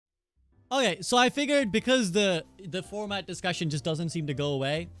Okay, so I figured because the format discussion just doesn't seem to go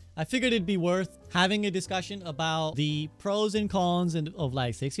away, I figured it'd be worth having a discussion about the pros and cons of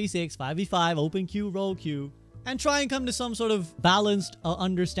like 6v6, 5v5, open queue, roll queue, and try and come to some sort of balanced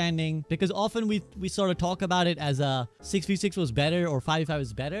understanding, because often we sort of talk about it as a 6v6 was better or 5v5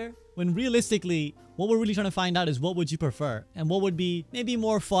 is better, when realistically what we're really trying to find out is what would you prefer and what would be maybe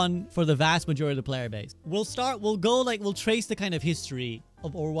more fun for the vast majority of the player base. We'll trace the kind of history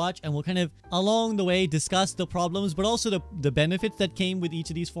of Overwatch, and we'll kind of along the way discuss the problems but also the benefits that came with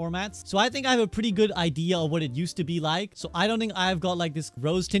each of these formats. So I think I have a pretty good idea of what it used to be like. So I don't think I've got like this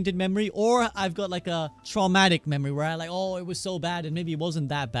rose-tinted memory, or I've got like a traumatic memory where I like, oh, it was so bad and maybe it wasn't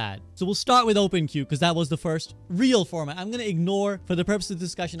that bad. So we'll start with open queue because that was the first real format. I'm gonna ignore, for the purpose of the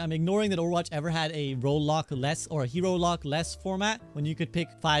discussion, I'm ignoring that Overwatch ever had a role lock less or a hero lock less format when you could pick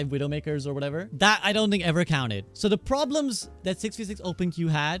 5 Widowmakers or whatever. That I don't think ever counted. So the problems that 6v6 open queue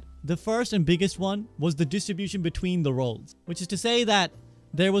had, the first and biggest one was the distribution between the roles, which is to say that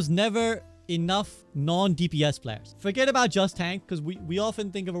there was never enough non-DPS players. Forget about just tank, because we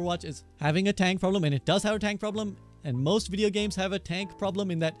often think of Overwatch as having a tank problem, and it does have a tank problem, and most video games have a tank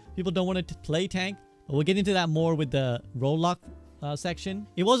problem in that people don't want to play tank. But we'll get into that more with the role lock section.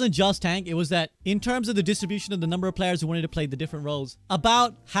 It wasn't just tank, it was that in terms of the distribution of the number of players who wanted to play the different roles,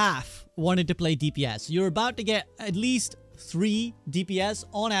 about half wanted to play DPS. So you're about to get at least 3 DPS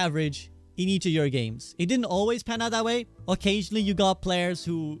on average in each of your games. It didn't always pan out that way. Occasionally you got players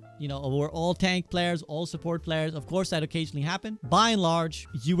who, you know, were all tank players, all support players. Of course that occasionally happened. By and large,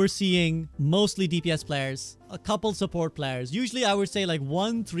 you were seeing mostly DPS players, a couple support players. Usually I would say like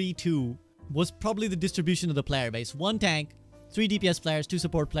 1, 3, 2 was probably the distribution of the player base. 1 tank, 3 DPS players, 2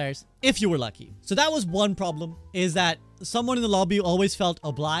 support players, if you were lucky. So that was one problem, is that someone in the lobby always felt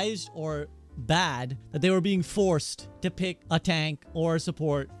obliged or bad that they were being forced to pick a tank or a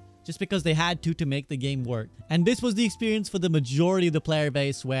support just because they had to make the game work. And this was the experience for the majority of the player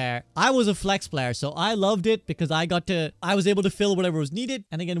base, where I was a flex player, so I loved it because I was able to fill whatever was needed.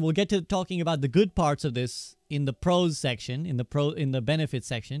 And again, we'll get to talking about the good parts of this in the pros section, in the benefits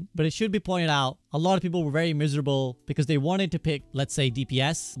section. But it should be pointed out, a lot of people were very miserable because they wanted to pick, let's say,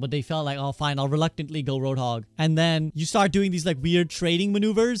 DPS, but they felt like, oh fine, I'll reluctantly go Roadhog. And then you start doing these like weird trading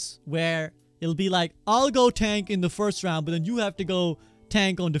maneuvers where it'll be like, I'll go tank in the first round, but then you have to go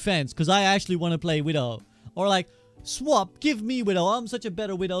tank on defense because I actually want to play Widow. Or like, swap, give me Widow, I'm such a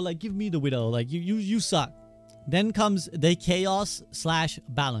better Widow, like give me the Widow, like you suck. Then comes the chaos /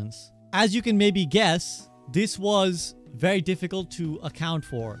 balance. As you can maybe guess, this was very difficult to account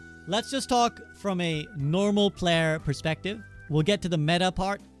for. Let's just talk from a normal player perspective. We'll get to the meta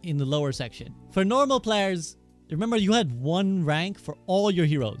part in the lower section. For normal players, remember you had 1 rank for all your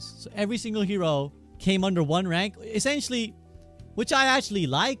heroes. So every single hero came under 1 rank, essentially, which I actually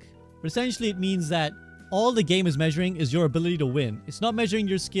like, but essentially it means that all the game is measuring is your ability to win. It's not measuring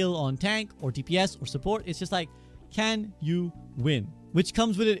your skill on tank or DPS or support. It's just like, can you win? Which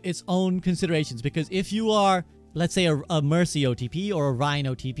comes with its own considerations, because if you are, let's say, a Mercy OTP or a Rein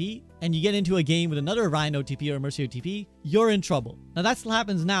OTP, and you get into a game with another Rein OTP or a Mercy OTP, you're in trouble. Now that still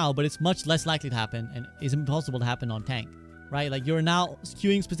happens now, but it's much less likely to happen and is impossible to happen on tank, right? Like you're now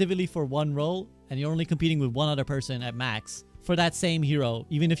queuing specifically for 1 role and you're only competing with 1 other person at max for that same hero,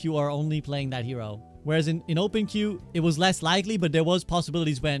 even if you are only playing that hero. Whereas in open queue, it was less likely, but there was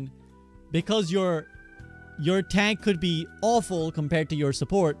possibilities when, because your tank could be awful compared to your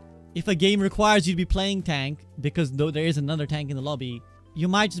support, if a game requires you to be playing tank because though there is another tank in the lobby, you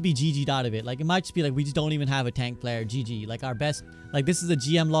might just be GG'd out of it. Like it might just be like, we just don't even have a tank player, GG. Like our best, like this is a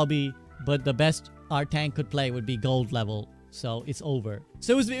GM lobby, but the best our tank could play would be gold level. So it's over.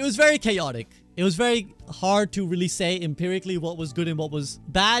 So it was very chaotic. It was very hard to really say empirically what was good and what was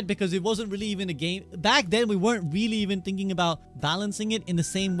bad, because it wasn't really even a game. Back then, we weren't really even thinking about balancing it in the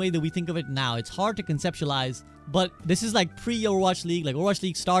same way that we think of it now. It's hard to conceptualize, but this is like pre-Overwatch League. Like Overwatch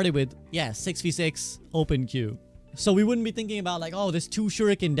League started with, yeah, 6v6 open queue. So we wouldn't be thinking about like, oh, this 2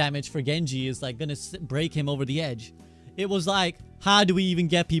 shuriken damage for Genji is like gonna break him over the edge. It was like, how do we even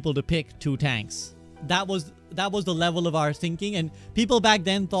get people to pick 2 tanks? That was the level of our thinking, and people back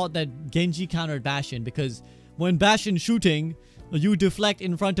then thought that Genji countered Bastion, because when Bastion shooting, you deflect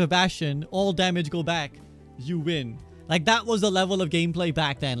in front of Bastion, all damage go back, you win. Like that was the level of gameplay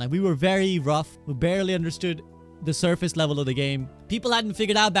back then. Like we were very rough, we barely understood the surface level of the game. People hadn't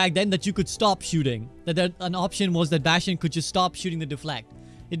figured out back then that you could stop shooting, that an option was that Bastion could just stop shooting the deflect.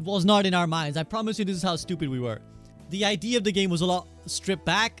 It was not in our minds. I promise you this is how stupid we were. The idea of the game was a lot stripped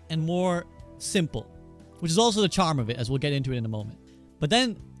back and more simple, which is also the charm of it, as we'll get into it in a moment. But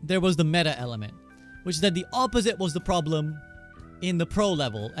then there was the meta element, which is that the opposite was the problem in the pro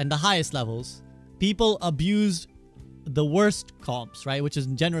level and the highest levels, people abused the worst comps, right? Which is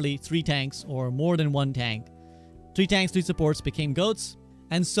generally 3 tanks or more than 1 tank. 3 tanks, 3 supports became GOATs.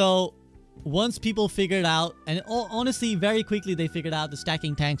 And so once people figured out, and honestly, very quickly they figured out the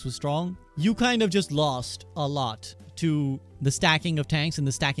stacking tanks was strong, you kind of just lost a lot to the stacking of tanks and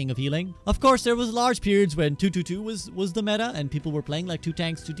the stacking of healing. Of course, there was large periods when 2-2-2 was the meta and people were playing like 2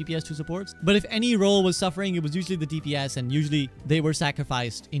 tanks, 2 DPS, 2 supports. But if any role was suffering, it was usually the DPS, and usually they were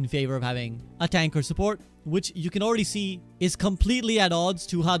sacrificed in favor of having a tank or support, which you can already see is completely at odds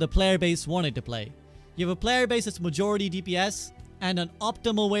to how the player base wanted to play. You have a player base that's majority DPS and an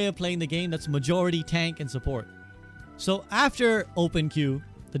optimal way of playing the game that's majority tank and support. So after OpenQ,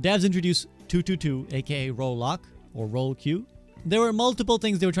 the devs introduced 2-2-2, aka role lock or role queue. There were multiple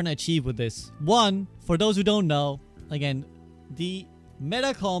things they were trying to achieve with this. One, for those who don't know, again, the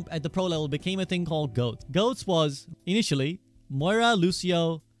meta comp at the pro level became a thing called GOATs. GOATs was initially Moira,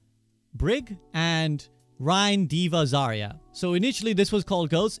 Lucio, Brig, and Rein, D.Va, Zarya. So initially this was called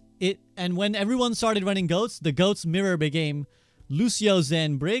GOATs. And when everyone started running GOATs, the GOATs mirror became Lucio,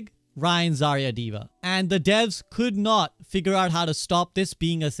 Zen, Brig, Rein, Zarya, D.Va. And the devs could not figure out how to stop this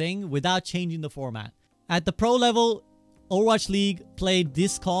being a thing without changing the format. At the pro level, Overwatch League played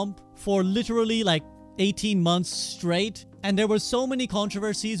this comp for literally like 18 months straight. And there were so many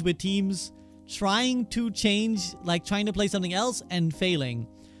controversies with teams trying to change, like trying to play something else and failing.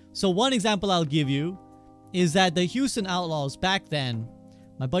 So one example I'll give you is that the Houston Outlaws back then,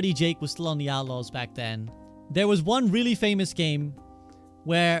 my buddy Jake was still on the Outlaws back then. There was one really famous game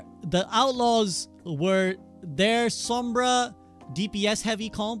where the Outlaws were, their Sombra DPS heavy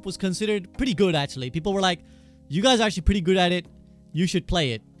comp was considered pretty good actually. People were like, you guys are actually pretty good at it. You should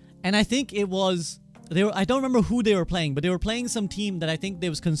play it. And I think it was, I don't remember who they were playing, but they were playing some team that I think they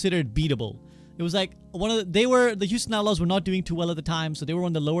was considered beatable. It was like the Houston Outlaws were not doing too well at the time, so they were one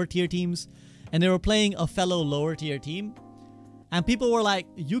of the lower tier teams, and they were playing a fellow lower tier team. And people were like,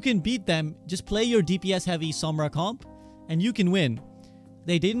 you can beat them, just play your DPS heavy Sombra comp, and you can win.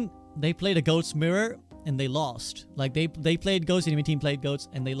 They didn't. They played a GOATs mirror, and they lost. Like, they played GOATs, the enemy team played GOATs,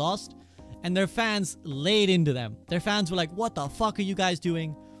 and they lost. And their fans laid into them. Their fans were like, what the fuck are you guys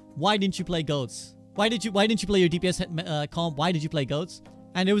doing? Why didn't you play GOATs? Why didn't you play your DPS comp? Why did you play GOATs?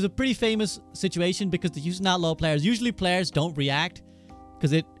 And it was a pretty famous situation because the Houston Outlaw players, usually players don't react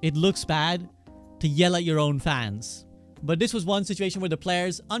because it looks bad to yell at your own fans. But this was one situation where the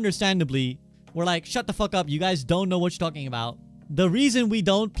players, understandably, were like, shut the fuck up, you guys don't know what you're talking about. The reason we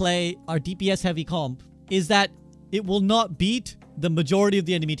don't play our DPS heavy comp is that it will not beat the majority of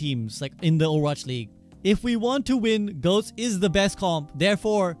the enemy teams, like in the Overwatch League. If we want to win, GOATs is the best comp.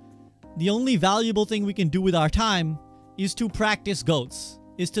 Therefore, the only valuable thing we can do with our time is to practice GOATs.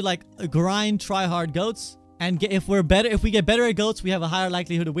 Is to like grind, try hard GOATs. And if we get better at GOATs, we have a higher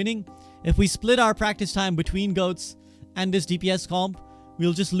likelihood of winning. If we split our practice time between GOATs and this DPS comp,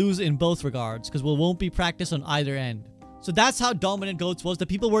 we'll just lose in both regards because we won't be practiced on either end. So that's how dominant GOATs was, that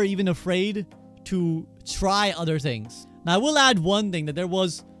people were even afraid to try other things. Now I will add one thing, that there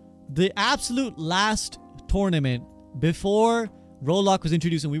was the absolute last tournament before role lock was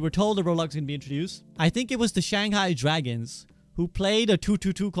introduced, and we were told the role lock was going to be introduced. I think it was the Shanghai Dragons who played a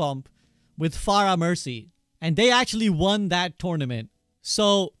 2-2-2 comp with Pharah Mercy, and they actually won that tournament.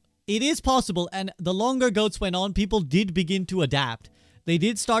 So it is possible, and the longer GOATs went on, people did begin to adapt. They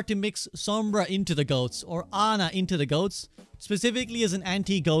did start to mix Sombra into the GOATs or Ana into the GOATs, specifically as an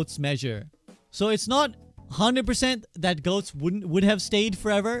anti-GOATs measure. So it's not 100% that GOATs would have stayed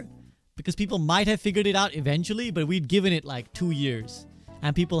forever, because people might have figured it out eventually, but we'd given it like 2 years,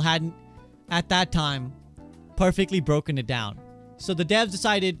 and people hadn't, at that time, perfectly broken it down. So the devs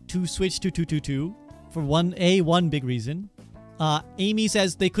decided to switch to 2-2-2 for one big reason. Amy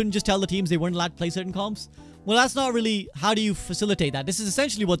says they couldn't just tell the teams they weren't allowed to play certain comps. Well, that's not really, how do you facilitate that? This is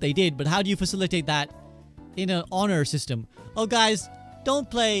essentially what they did, but how do you facilitate that in an honor system? Oh, guys, don't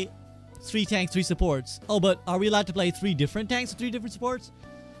play 3 tanks, 3 supports. Oh, but are we allowed to play 3 different tanks, 3 different supports?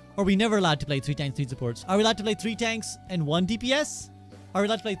 Or are we never allowed to play 3 tanks, 3 supports? Are we allowed to play 3 tanks and 1 DPS? Are we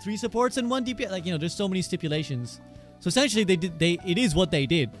allowed to play 3 supports and 1 DPS? Like, you know, there's so many stipulations. So essentially, it is what they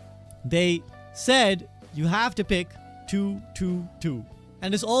did. They said you have to pick 2-2-2.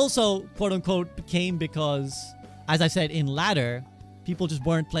 And this also, quote unquote, came because, as I said, in ladder, people just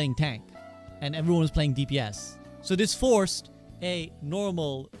weren't playing tank and everyone was playing DPS. So this forced a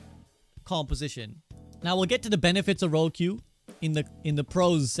normal composition. Now we'll get to the benefits of role queue in the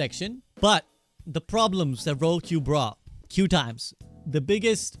pros section, but the problems that role queue brought, queue times, the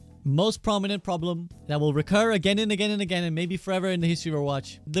biggest, most prominent problem that will recur again and again and again and maybe forever in the history of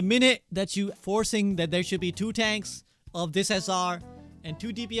Overwatch. The minute that you forcing that there should be 2 tanks, of this SR and 2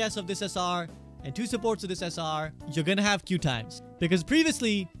 DPS of this SR and 2 supports of this SR, you're gonna have queue times. Because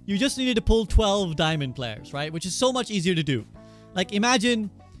previously, you just needed to pull 12 diamond players, right? Which is so much easier to do. Like, imagine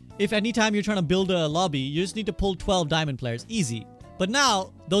if anytime you're trying to build a lobby, you just need to pull 12 diamond players. Easy. But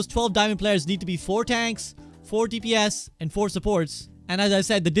now, those 12 diamond players need to be 4 tanks, 4 DPS, and 4 supports. And as I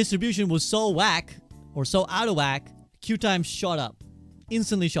said, the distribution was so whack, or so out of whack, queue time shot up.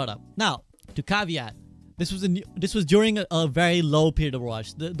 Instantly shot up. Now, to caveat, this was during a very low period of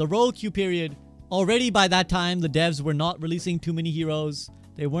Overwatch. The role queue period, already by that time, the devs were not releasing too many heroes.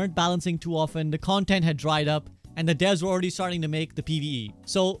 They weren't balancing too often. The content had dried up, and the devs were already starting to make the PvE.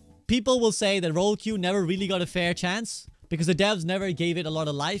 So people will say that role queue never really got a fair chance because the devs never gave it a lot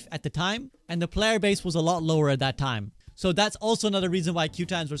of life at the time, and the player base was a lot lower at that time. So that's also another reason why queue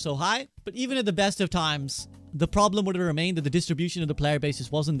times were so high. But even at the best of times, the problem would have remained that the distribution of the player base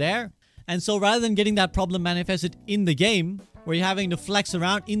just wasn't there. And so rather than getting that problem manifested in the game, where you're having to flex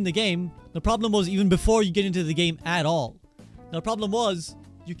around in the game, the problem was even before you get into the game at all. The problem was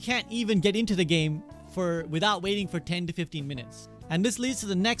you can't even get into the game without waiting for 10 to 15 minutes. And this leads to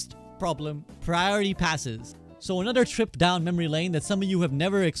the next problem, priority passes. So another trip down memory lane that some of you have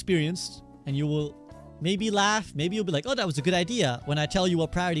never experienced, and you will maybe laugh, maybe you'll be like, oh, that was a good idea when I tell you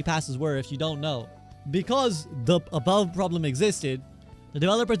what priority passes were if you don't know. Because the above problem existed, the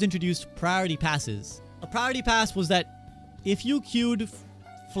developers introduced priority passes. A priority pass was that if you queued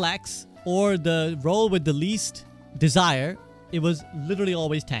flex or the role with the least desire, it was literally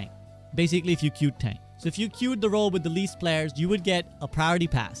always tank. Basically, if you queued tank. So if you queued the role with the least players, you would get a priority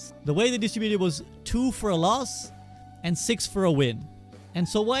pass. The way they distributed was 2 for a loss and 6 for a win. And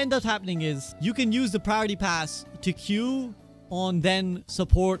so what ended up happening is you can use the priority pass to queue on then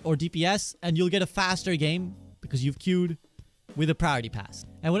support or DPS, and you'll get a faster game because you've queued with a priority pass.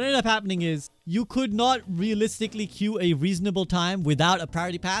 And what ended up happening is you could not realistically queue a reasonable time without a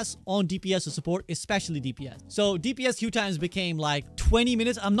priority pass on DPS or support, especially DPS. So DPS queue times became like 20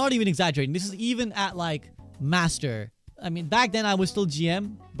 minutes. I'm not even exaggerating. This is even at like Master. I mean, back then I was still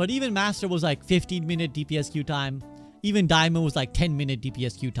GM, but even Master was like 15-minute DPS queue time. Even Diamond was like 10-minute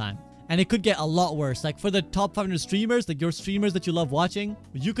DPS queue time. And it could get a lot worse. Like for the top 500 streamers, like your streamers that you love watching,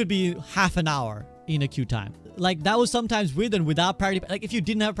 you could be half an hour in a queue time. Like that was sometimes with and without priority. Like if you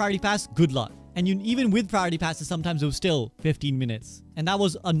didn't have priority pass, good luck. And even with priority passes, sometimes it was still 15 minutes. And that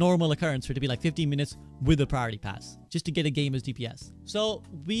was a normal occurrence for it to be like 15 minutes with a priority pass, just to get a game as DPS. So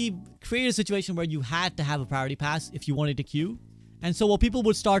we created a situation where you had to have a priority pass if you wanted to queue. And so what people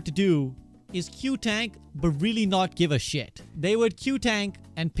would start to do is queue tank, but really not give a shit. They would queue tank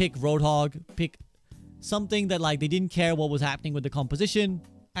and pick Roadhog, pick something that like they didn't care what was happening with the composition.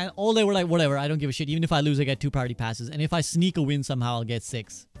 And all they were like, whatever, I don't give a shit. Even if I lose, I get 2 priority passes. And if I sneak a win somehow, I'll get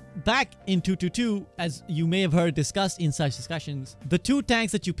 6. Back in 222, as you may have heard discussed in such discussions, the 2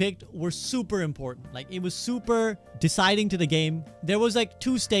 tanks that you picked were super important. Like it was super deciding to the game. There was like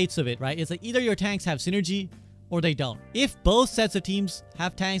 2 states of it, right? It's like either your tanks have synergy or they don't. If both sets of teams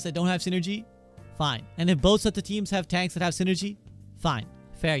have tanks that don't have synergy, fine. And if both sets of teams have tanks that have synergy, fine.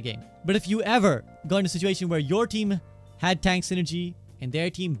 Fair game. But if you ever got in a situation where your team had tank synergy and their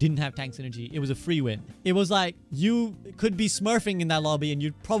team didn't have tank synergy, it was a free win. It was like you could be smurfing in that lobby and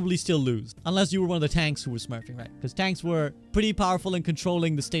you'd probably still lose. Unless you were one of the tanks who were smurfing, right? Because tanks were pretty powerful in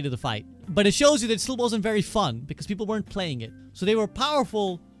controlling the state of the fight. But it shows you that it still wasn't very fun because people weren't playing it. So they were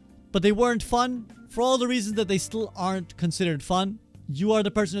powerful, but they weren't fun for all the reasons that they still aren't considered fun. You are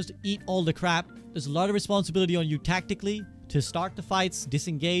the person who has to eat all the crap. There's a lot of responsibility on you tactically to start the fights,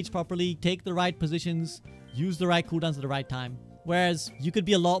 disengage properly, take the right positions, use the right cooldowns at the right time. Whereas you could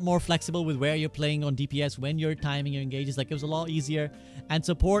be a lot more flexible with where you're playing on DPS when you're timing your engages. Like it was a lot easier. And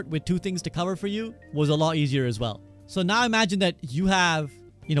support with 2 things to cover for you was a lot easier as well. So now imagine that you have,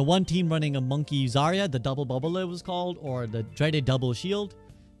 you know, one team running a Monkey Zarya, the double bubble it was called, or the dreaded double shield.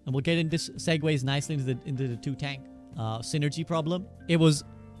 And we'll get into this segues nicely into the 2 tank synergy problem. It was,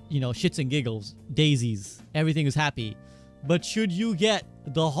 you know, shits and giggles, daisies, everything is happy. But should you get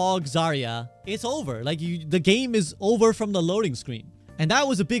the Hog Zarya, it's over. Like the game is over from the loading screen. And that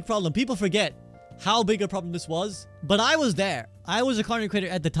was a big problem. People forget how big a problem this was. But I was there. I was a content creator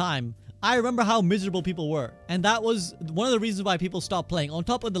at the time. I remember how miserable people were. And that was one of the reasons why people stopped playing. On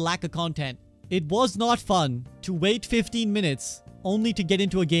top of the lack of content, it was not fun to wait 15 minutes only to get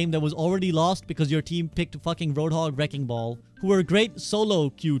into a game that was already lost because your team picked fucking Roadhog Wrecking Ball, who were great solo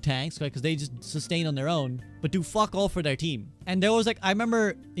queue tanks, right? Because they just sustain on their own, but do fuck all for their team. And there was like, I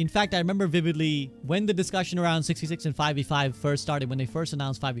remember vividly when the discussion around 66 and 5v5 first started, when they first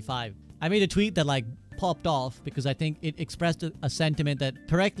announced 5v5, I made a tweet that like popped off because I think it expressed a sentiment that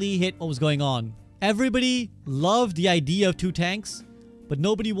correctly hit what was going on. everybody loved the idea of 2 tanks, but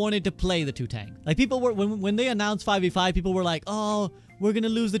nobody wanted to play the 2 tank. Like people were, when they announced 5v5, people were like, oh, we're gonna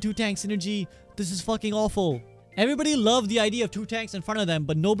lose the 2 tank synergy. This is fucking awful. Everybody loved the idea of 2 tanks in front of them,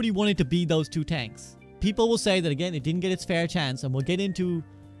 but nobody wanted to be those 2 tanks. People will say that again, it didn't get its fair chance, and we'll get into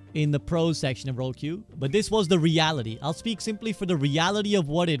in the pros section of Roll Q, but this was the reality. I'll speak simply for the reality of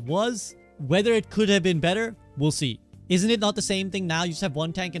what it was. Whether it could have been better, we'll see. Isn't it not the same thing now? You just have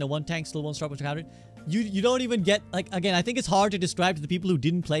 1 tank and a 1 tank still won't start with counter. You don't even get, like, again, I think it's hard to describe to the people who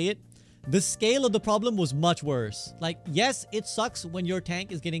didn't play it. The scale of the problem was much worse. Like, yes, it sucks when your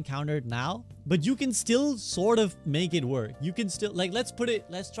tank is getting countered now, but you can still sort of make it work. You can still, like, let's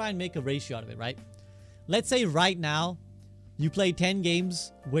try and make a ratio out of it, right? Let's say right now, you play 10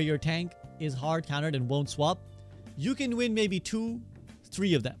 games where your tank is hard countered and won't swap. You can win maybe 2,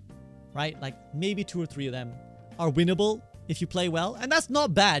 3 of them, right? Like, maybe 2 or 3 of them are winnable if you play well. And that's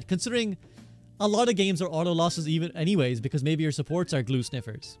not bad, considering a lot of games are auto losses even anyways, because maybe your supports are glue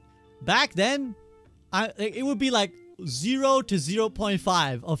sniffers. Back then, it would be like 0 to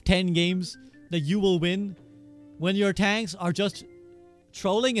 0.5 of 10 games that you will win when your tanks are just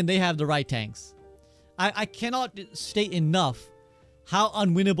trolling and they have the right tanks. I cannot state enough how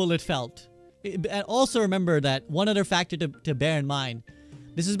unwinnable it felt. And also remember that one other factor to bear in mind,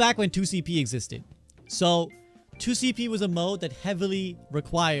 this is back when 2CP existed. So 2CP was a mode that heavily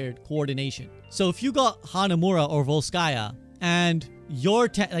required coordination. So if you got Hanamura or Volskaya and your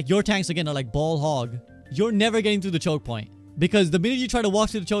tanks again are like ball hog, you're never getting through the choke point. Because the minute you try to walk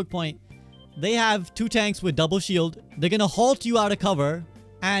through the choke point, they have 2 tanks with double shield. They're gonna halt you out of cover.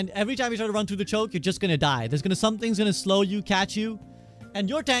 And every time you try to run through the choke, you're just gonna die. Something's gonna slow you, catch you. And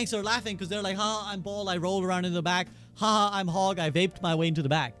your tanks are laughing because they're like, haha, I'm ball, I rolled around in the back. Haha, I'm hog, I vaped my way into the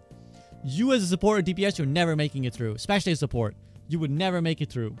back. You as a support or DPS, you're never making it through. Especially a support. You would never make it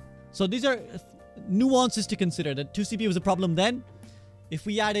through. So these are nuances to consider. That 2CP was a problem then. If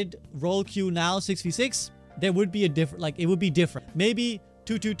we added Roll Q now, 6v6, there would be a different, like, it would be different. Maybe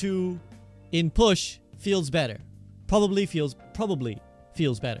 2-2-2 in push feels better. Probably feels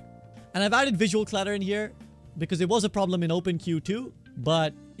better. And I've added visual clutter in here because it was a problem in OpenQ too,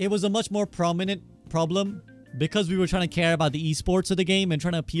 but it was a much more prominent problem because we were trying to care about the esports of the game and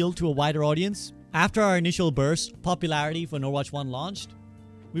trying to appeal to a wider audience. After our initial burst popularity when Overwatch 1 launched,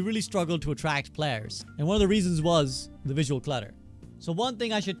 we really struggled to attract players. And one of the reasons was the visual clutter. So one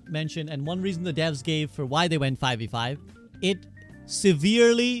thing I should mention, and one reason the devs gave for why they went 5v5, it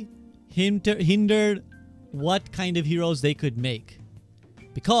severely hindered what kind of heroes they could make.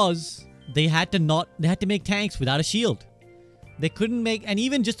 Because they had to make tanks without a shield. They couldn't make, and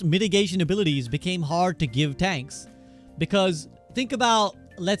even just mitigation abilities became hard to give tanks. Because think about,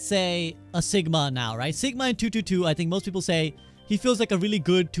 let's say, a Sigma now, right? Sigma in 2-2-2, I think most people say he feels like a really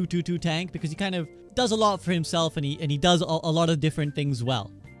good 2-2-2 tank because he kind of does a lot for himself and he does a lot of different things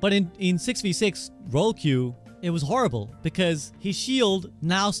well. But in 6v6 Roll Q, it was horrible because his shield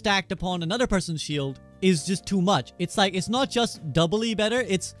now stacked upon another person's shield is just too much. It's like, it's not just doubly better,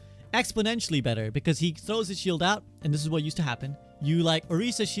 it's exponentially better because he throws his shield out, and this is what used to happen. You like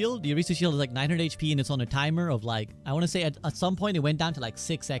Orisa shield, the Orisa shield is like 900 HP and it's on a timer of like, I want to say at some point it went down to like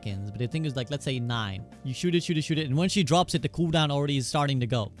 6 seconds, but the thing is like, let's say 9. You shoot it, and when she drops it, the cooldown already is starting to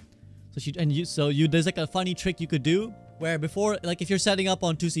go. So there's like a funny trick you could do where before, like if you're setting up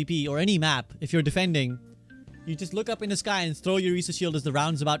on 2CP or any map, if you're defending, you just look up in the sky and throw your Orisa shield as the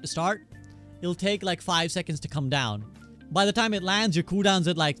round's about to start. It'll take like 5 seconds to come down. By the time it lands, your cooldown's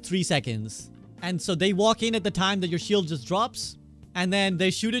at like 3 seconds. And so they walk in at the time that your shield just drops. And then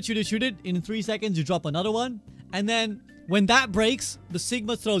they shoot it. In 3 seconds, you drop another one. And then when that breaks, the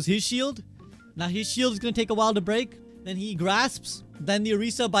Sigma throws his shield. Now his shield is going to take a while to break. Then he grasps. Then the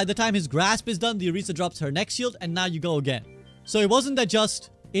Orisa, by the time his grasp is done, the Orisa drops her next shield. And now you go again. So it wasn't that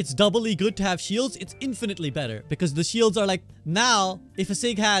just it's doubly good to have shields, it's infinitely better. Because the shields are like, now, if a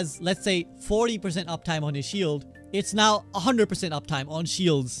Sig has, let's say, 40% uptime on his shield, it's now 100% uptime on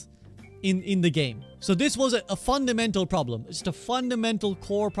shields in the game. So this was a fundamental problem. It's just a fundamental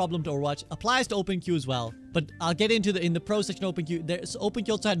core problem to Overwatch. Applies to OpenQ as well. But I'll get into in the pro section of OpenQ. OpenQ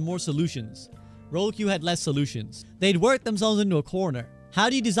also had more solutions. Roll Q had less solutions. They'd worked themselves into a corner. How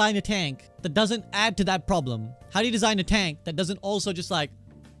do you design a tank that doesn't add to that problem? How do you design a tank that doesn't also just like,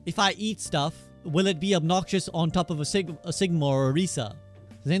 if I eat stuff, will it be obnoxious on top of a Sigma or a Orisa?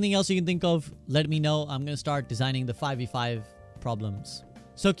 Is there anything else you can think of? Let me know. I'm going to start designing the 5v5 problems.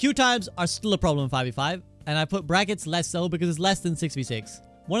 So Q times are still a problem in 5v5. And I put brackets less so because it's less than 6v6.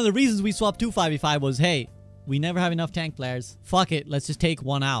 One of the reasons we swapped to 5v5 was, hey, we never have enough tank players. Fuck it, let's just take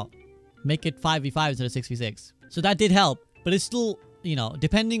one out. Make it 5v5 instead of 6v6. So that did help. But it's still you know,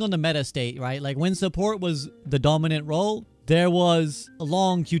 depending on the meta state, right? Like when support was the dominant role, there was a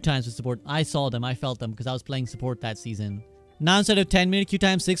long queue times with support. I saw them, I felt them because I was playing support that season. Now instead of 10-minute queue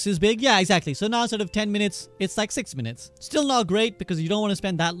time, 6 is big. Yeah, exactly. So now instead of 10 minutes, it's like 6 minutes. Still not great because you don't want to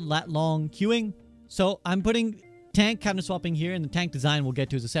spend that long queuing. So I'm putting tank counter swapping here, and the tank design we'll get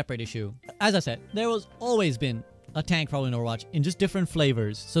to is a separate issue. As I said, there was always been a tank problem in Overwatch in just different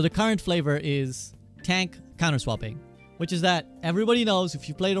flavors. So the current flavor is tank counter swapping, which is that everybody knows if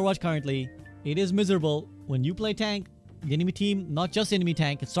you played Overwatch currently, it is miserable when you play tank. The enemy team, not just enemy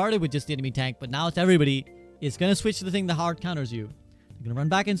tank, it started with just the enemy tank, but now it's everybody. It's going to switch to the thing that hard counters you. You're going to run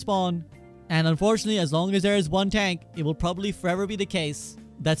back and spawn. And unfortunately, as long as there is one tank, it will probably forever be the case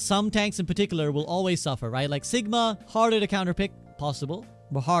that some tanks in particular will always suffer, right? Like Sigma, harder to counter pick, possible,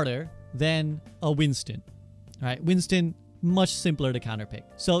 but harder than a Winston, right? Winston, much simpler to counter pick.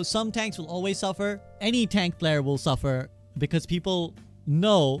 So some tanks will always suffer. Any tank player will suffer because people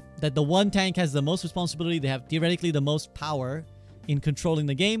know that the one tank has the most responsibility. They have theoretically the most power in controlling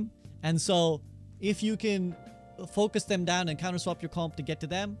the game. And so if you can focus them down and counter swap your comp to get to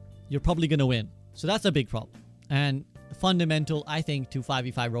them, you're probably going to win. So that's a big problem. And fundamental, I think, to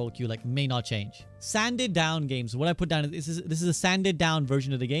 5v5 role queue, like, may not change. Sanded down games. What I put down is this is a sanded down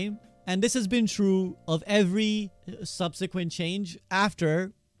version of the game. And this has been true of every subsequent change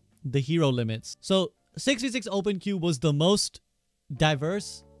after the hero limits. So 6v6 open queue was the most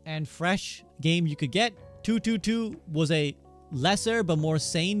diverse and fresh game you could get. 2-2-2 was a lesser but more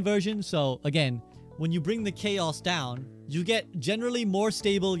sane version. So again, when you bring the chaos down, you get generally more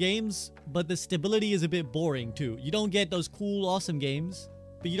stable games, but the stability is a bit boring too. You don't get those cool, awesome games,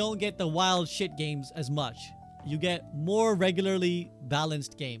 but you don't get the wild shit games as much. You get more regularly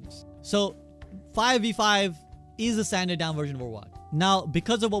balanced games. So 5v5 is a standard down version of Overwatch. Now,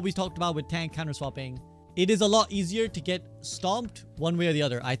 because of what we talked about with tank counter swapping, it is a lot easier to get stomped one way or the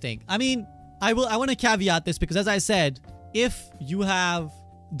other, I think. I mean, I want to caveat this because, as I said, if you have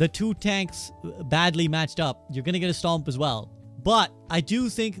the two tanks badly matched up, you're going to get a stomp as well. But I do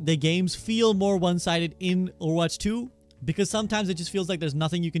think the games feel more one-sided in Overwatch 2 because sometimes it just feels like there's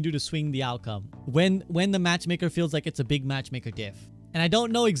nothing you can do to swing the outcome when the matchmaker feels like it's a big matchmaker diff. And I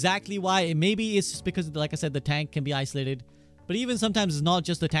don't know exactly why. Maybe it's just because, like I said, the tank can be isolated. But even sometimes it's not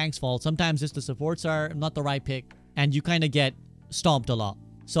just the tank's fault. Sometimes just the supports are not the right pick and you kind of get stomped a lot.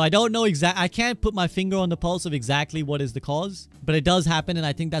 So I don't know I can't put my finger on the pulse of exactly what is the cause, but it does happen, and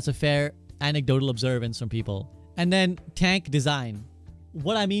I think that's a fair anecdotal observance from people. And then tank design.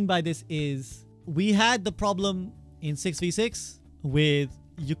 What I mean by this is we had the problem in 6v6 with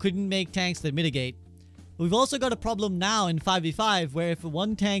you couldn't make tanks that mitigate. We've also got a problem now in 5v5 where if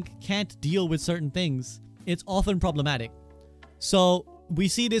one tank can't deal with certain things, it's often problematic. So we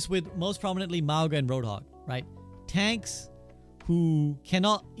see this with most prominently Mauga and Roadhog, right? Tanks who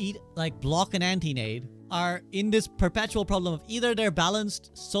cannot block an anti-nade are in this perpetual problem of either they're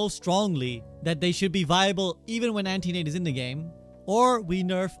balanced so strongly that they should be viable even when anti-nade is in the game, or we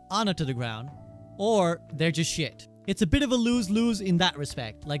nerf Ana to the ground, or they're just shit. It's a bit of a lose-lose in that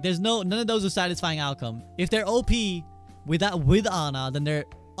respect. Like there's none of those are satisfying outcome. If they're OP with Ana, then they're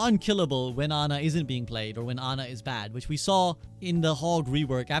unkillable when Ana isn't being played or when Ana is bad, which we saw in the Hog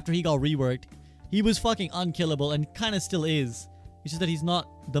rework. After he got reworked, he was fucking unkillable and kind of still is. It's just that he's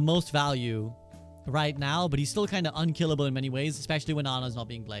not the most value right now, but he's still kind of unkillable in many ways, especially when Ana's not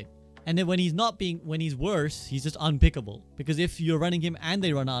being played. And then when he's worse, he's just unpickable. Because if you're running him and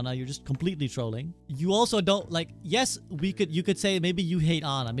they run Ana, you're just completely trolling. You also don't, yes, you could say maybe you hate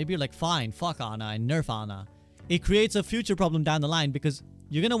Ana. Maybe you're like, fine, fuck Ana and nerf Ana. It creates a future problem down the line because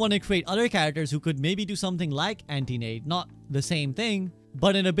you're going to want to create other characters who could maybe do something like anti-nade, not the same thing,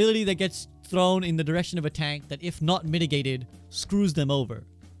 but an ability that gets thrown in the direction of a tank that, if not mitigated, screws them over.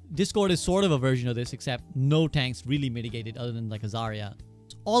 Discord is sort of a version of this, except no tanks really mitigated other than like a Zarya.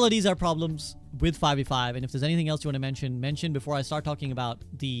 So all of these are problems with 5v5, and if there's anything else you want to mention before I start talking about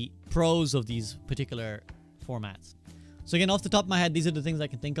the pros of these particular formats. So again, off the top of my head, these are the things I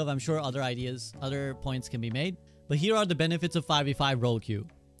can think of. I'm sure other points can be made. But here are the benefits of 5v5 role queue.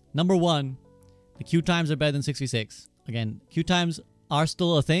 Number one, the queue times are better than 6v6. Again, queue times are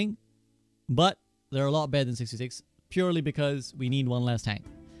still a thing, but they're a lot better than 6v6 purely because we need one less tank.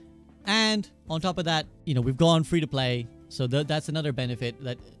 And on top of that, we've gone free to play. So that's another benefit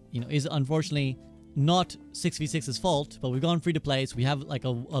that, is unfortunately not 6v6's fault, but we've gone free to play. So we have like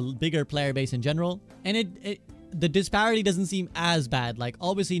a bigger player base in general. And the disparity doesn't seem as bad. Like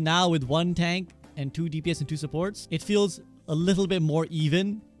obviously now with one tank and 2 DPS and 2 supports, it feels a little bit more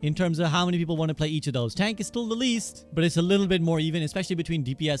even in terms of how many people want to play each of those. Tank is still the least, but it's a little bit more even, especially between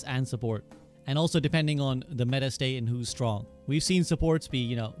DPS and support. and also depending on the meta state and who's strong. We've seen supports be,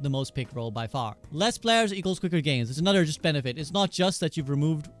 you know, the most picked role by far. Less players equals quicker games. It's another just benefit. It's not just that you've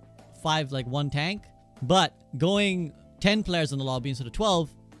removed one tank, but going 10 players in the lobby instead of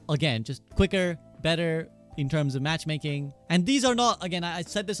 12, again, just quicker, better in terms of matchmaking. And these are not, again, I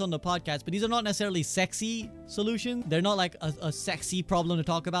said this on the podcast, but these are not necessarily sexy solutions. They're not like a sexy problem to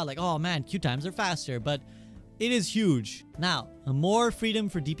talk about, like, oh man, queue times are faster, but it is huge. Now, more freedom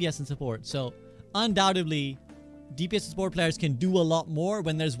for DPS and support. So undoubtedly, DPS and support players can do a lot more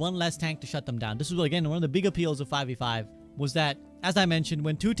when there's one less tank to shut them down. This is, again, one of the big appeals of 5v5 was that, as I mentioned,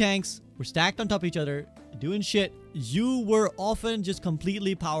 when two tanks were stacked on top of each other, doing shit, you were often just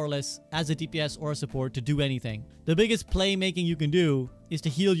completely powerless as a DPS or a support to do anything. The biggest playmaking you can do is to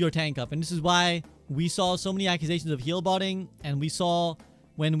heal your tank up. And this is why we saw so many accusations of heal botting. And we saw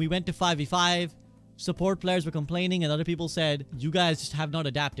when we went to 5v5, support players were complaining and other people said, you guys just have not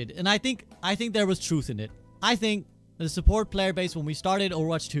adapted. And I think there was truth in it. I think the support player base when we started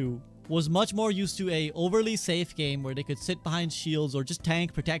Overwatch 2 was much more used to a overly safe game where they could sit behind shields or just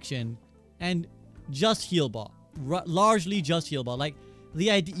tank protection and just heal bot. Largely just heal bot. Like, the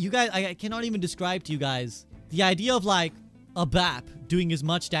idea, you guys, I cannot even describe to you guys the idea of like a BAP doing as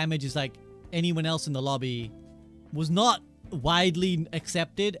much damage as like anyone else in the lobby was not widely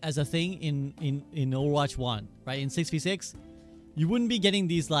accepted as a thing in Overwatch 1, right? In 6v6, you wouldn't be getting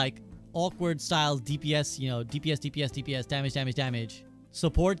these like awkward style DPS, you know, DPS, damage,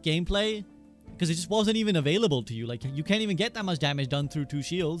 support gameplay, because it just wasn't even available to you. Like, you can't even get that much damage done through two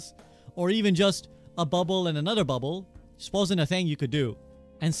shields, or even just a bubble and another bubble. Just wasn't a thing you could do.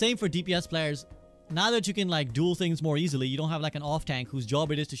 And same for DPS players. Now that you can like duel things more easily, you don't have like an off tank whose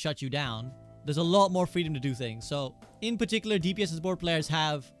job it is to shut you down. There's a lot more freedom to do things. So in particular, DPS and support players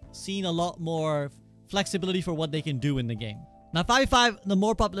have seen a lot more flexibility for what they can do in the game. Now, 5v5, the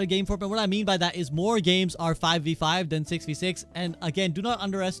more popular game format, what I mean by that is more games are 5v5 than 6v6. And again, do not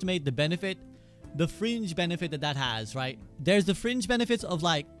underestimate the benefit, the fringe benefit that has, right? There's the fringe benefits of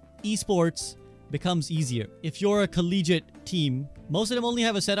like esports becomes easier. If you're a collegiate team, most of them only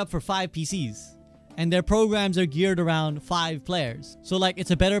have a setup for 5 PCs. And their programs are geared around 5 players. So like,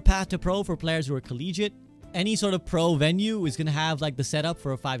 it's a better path to pro for players who are collegiate. Any sort of pro venue is going to have like the setup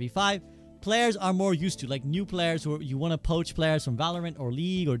for a 5v5. Players are more used to, like new players who you want to poach players from Valorant or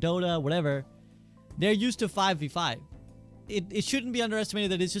League or Dota, whatever. They're used to 5v5. It shouldn't be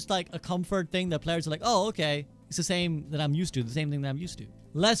underestimated that it's just like a comfort thing that players are like, oh, okay, it's the same that I'm used to, the same thing that I'm used to.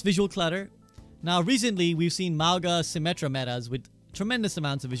 Less visual clutter. Now, recently, we've seen Mauga Symmetra metas with tremendous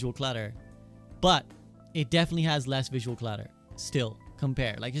amounts of visual clutter. But it definitely has less visual clutter still,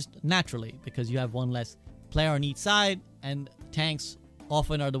 compare. Like, just naturally, because you have one less player on each side, and tanks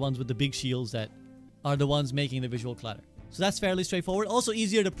often are the ones with the big shields that are the ones making the visual clutter. So that's fairly straightforward. Also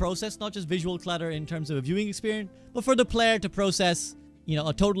easier to process, not just visual clutter in terms of a viewing experience, but for the player to process, you know,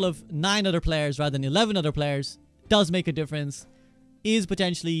 a total of 9 other players rather than 11 other players does make a difference, is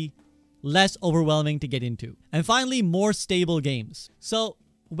potentially less overwhelming to get into. And finally, more stable games. So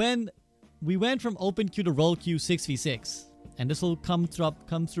when we went from open queue to roll queue 6v6, and this will come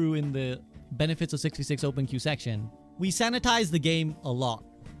through in the benefits of 6v6 open queue section, we sanitized the game a lot,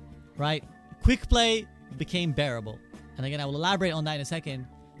 right? Quick play became bearable. And again, I will elaborate on that in a second.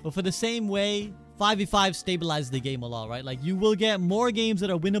 But for the same way, 5v5 stabilized the game a lot, right? Like, you will get more games that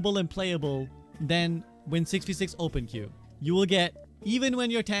are winnable and playable than when 6v6 open queue. You will get, even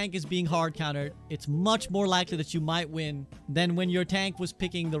when your tank is being hard countered, it's much more likely that you might win than when your tank was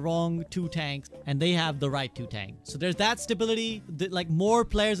picking the wrong 2 tanks and they have the right 2 tanks. So there's that stability. Like, more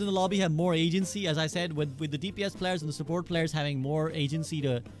players in the lobby have more agency, as I said, with the DPS players and the support players having more agency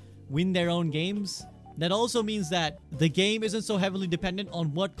to win their own games. That also means that the game isn't so heavily dependent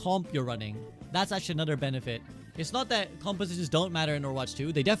on what comp you're running. That's actually another benefit. It's not that compositions don't matter in Overwatch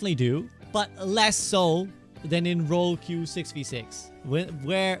 2. They definitely do, but less so than in roll queue 6v6,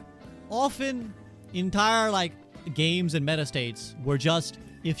 where often entire like games and meta states were just,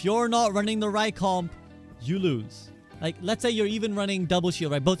 if you're not running the right comp, you lose. Like, let's say you're even running double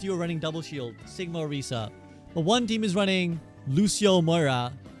shield, right? Both of you are running double shield, Sigma Orisa, but one team is running Lucio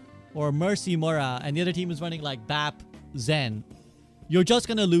Moira or Mercy Moira, and the other team is running like BAP Zen. You're just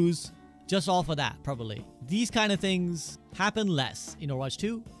gonna lose just off of that, probably. These kind of things happen less in Overwatch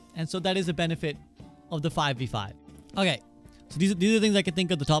 2, and so that is a benefit of the 5v5. Okay, so these are the things I can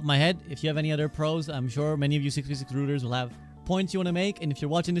think of the top of my head. If you have any other pros, I'm sure many of you 6v6 rooters will have points you want to make. And if you're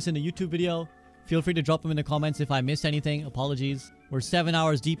watching this in a YouTube video, feel free to drop them in the comments if I missed anything. Apologies. We're 7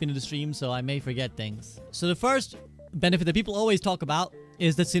 hours deep into the stream, so I may forget things. So the first benefit that people always talk about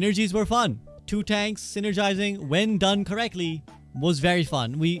is that synergies were fun. 2 tanks synergizing, when done correctly, was very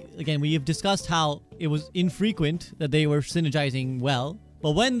fun. We have discussed how it was infrequent that they were synergizing well,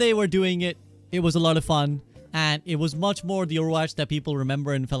 but when they were doing it, it was a lot of fun. And it was much more the Overwatch that people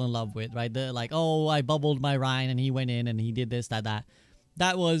remember and fell in love with, right? The like, oh, I bubbled my Ryan and he went in and he did this, that.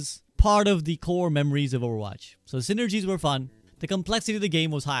 That was part of the core memories of Overwatch. So the synergies were fun. The complexity of the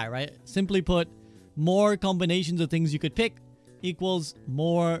game was higher, right? Simply put, more combinations of things you could pick equals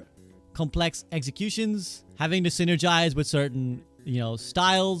more complex executions. Having to synergize with certain,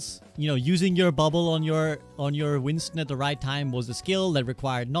 styles, using your bubble on your Winston at the right time was a skill that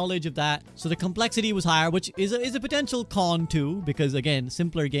required knowledge of that. So the complexity was higher, which is a potential con too, because again,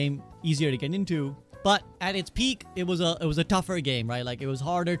 simpler game, easier to get into. But at its peak, it was a tougher game, right? Like it was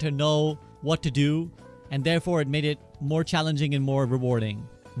harder to know what to do, and therefore it made it more challenging and more rewarding.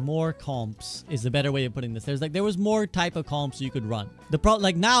 More comps is the better way of putting this. There was more type of comps you could run.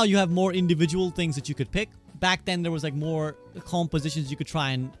 Like now you have more individual things that you could pick. Back then there was like more compositions you could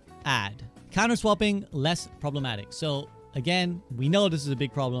try and add. Counter swapping, less problematic. So again, we know this is a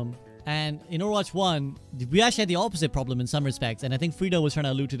big problem. And in Overwatch 1, we actually had the opposite problem in some respects. And I think Frito was trying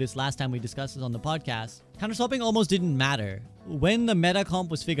to allude to this last time we discussed this on the podcast. Counter swapping almost didn't matter. When the meta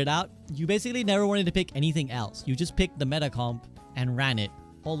comp was figured out, you basically never wanted to pick anything else. You just picked the meta comp and ran it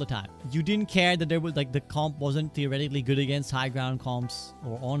all the time. You didn't care that there was like the comp wasn't theoretically good against high ground comps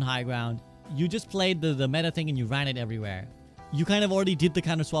or on high ground. You just played the meta thing and you ran it everywhere. You kind of already did the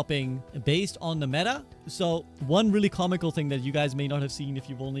counter swapping based on the meta. So one really comical thing that you guys may not have seen if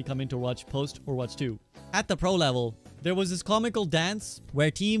you've only come into Overwatch post or Overwatch 2. At the pro level, there was this comical dance where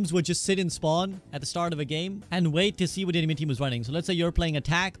teams would just sit in spawn at the start of a game and wait to see what the enemy team was running. So let's say you're playing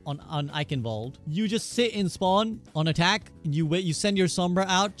attack on Eichenwald. You just sit in spawn on attack. You wait. You send your Sombra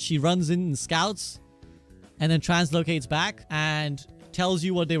out. She runs in and scouts and then translocates back and tells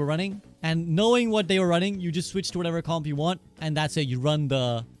you what they were running. And knowing what they were running, you just switch to whatever comp you want, and that's it. You run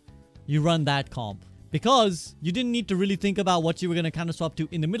that comp. Because you didn't need to really think about what you were going to counter swap to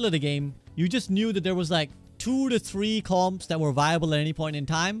in the middle of the game. You just knew that there was like 2 to 3 comps that were viable at any point in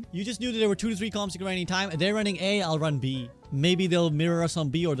time. You just knew that there were 2 to 3 comps you could run any time. If they're running A, I'll run B. Maybe they'll mirror us on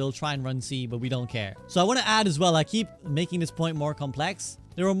B or they'll try and run C, but we don't care. So I want to add as well, I keep making this point more complex.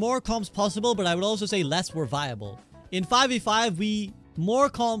 There were more comps possible, but I would also say less were viable. In 5v5, more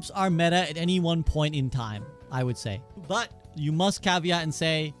comps are meta at any one point in time, I would say. But you must caveat and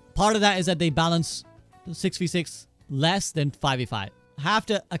say, part of that is that they balance 6v6 less than 5v5. Have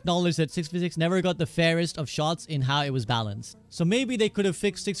to acknowledge that 6v6 never got the fairest of shots in how it was balanced. So maybe they could have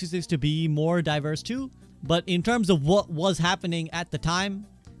fixed 6v6 to be more diverse too. But in terms of what was happening at the time,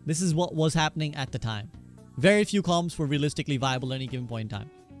 this is what was happening at the time. Very few comps were realistically viable at any given point in time.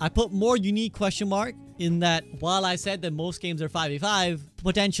 I put more unique question mark in that while I said that most games are 5v5,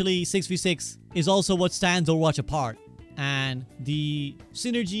 potentially 6v6 is also what stands Overwatch apart. And the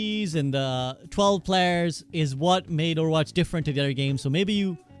synergies and the 12 players is what made Overwatch different to the other games. So maybe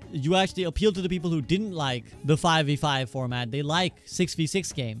you actually appeal to the people who didn't like the 5v5 format. They like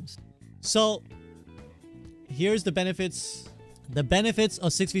 6v6 games. So here's the benefits. The benefits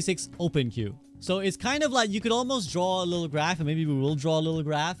of 6v6 open queue. So it's kind of like you could almost draw a little graph, and maybe we will draw a little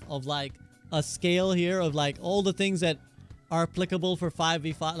graph of like a scale here of like all the things that are applicable for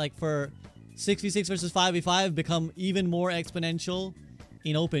 5v5, like for 6v6 versus 5v5 become even more exponential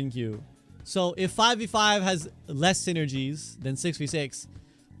in open queue. So if 5v5 has less synergies than 6v6,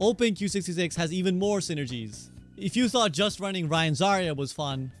 open queue 6v6 has even more synergies. If you thought just running Ryan Zarya was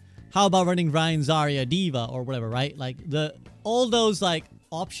fun, how about running Ryan Zarya D.Va or whatever, right? Like all those like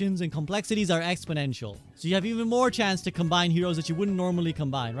options and complexities are exponential. So you have even more chance to combine heroes that you wouldn't normally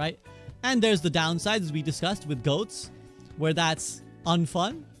combine, right? And there's the downsides, as we discussed with GOATs, where that's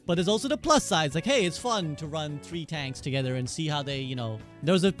unfun. But there's also the plus sides, like, hey, it's fun to run 3 tanks together and see how they,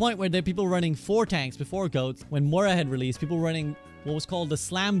 There was a point where there were people running 4 tanks before GOATs. When Mora had released, people running what was called the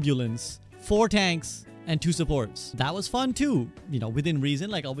Slambulance. 4 tanks and 2 supports. That was fun too, within reason.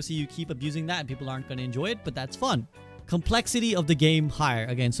 Like, obviously you keep abusing that and people aren't going to enjoy it, but that's fun. Complexity of the game higher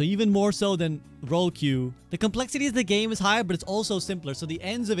again, so even more so than role queue. The complexity of the game is higher, but it's also simpler. So the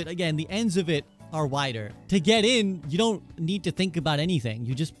ends of it are wider. To get in, you don't need to think about anything.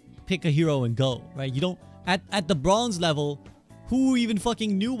 You just pick a hero and go, right? You don't at the bronze level, who even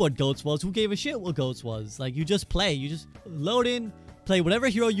fucking knew what GOATs was? Who gave a shit what GOATs was? Like, you just play. You just load in, play whatever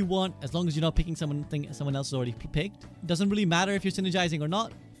hero you want, as long as you're not picking someone else has already picked. It doesn't really matter if you're synergizing or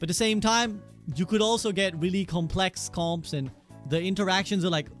not. But at the same time, you could also get really complex comps, and the interactions are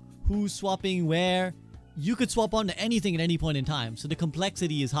like who's swapping where. You could swap onto anything at any point in time, so the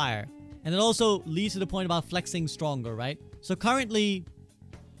complexity is higher. And it also leads to the point about flexing stronger, right? So currently,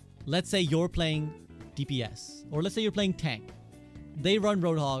 let's say you're playing DPS, or let's say you're playing tank. they run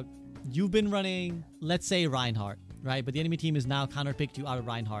Roadhog. You've been running, let's say, Reinhardt, right? But the enemy team is now counterpicked you out of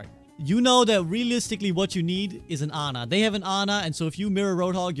Reinhardt. You know that realistically what you need is an Ana. They have an Ana, and so if you mirror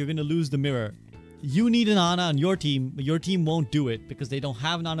Roadhog, you're going to lose the mirror. You need an Ana on your team, but your team won't do it because they don't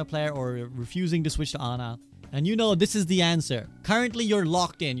have an Ana player or refusing to switch to Ana. And you know this is the answer. Currently, you're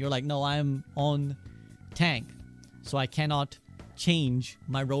locked in. You're like, no, I'm on tank, so I cannot change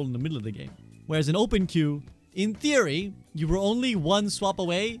my role in the middle of the game. Whereas in open queue, in theory, you were only one swap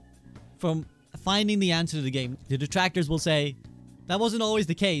away from finding the answer to the game. The detractors will say, that wasn't always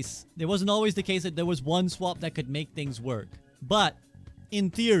the case. It wasn't always the case that there was one swap that could make things work. But in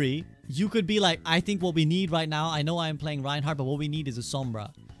theory, you could be like, I think what we need right now, I know I'm playing Reinhardt, but what we need is a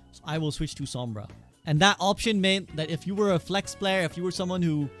Sombra. So I will switch to Sombra. And that option meant that if you were a flex player, if you were someone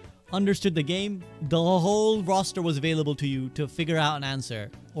who understood the game, the whole roster was available to you to figure out an answer.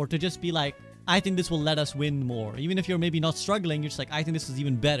 Or to just be like, I think this will let us win more. Even if you're maybe not struggling, you're just like, I think this is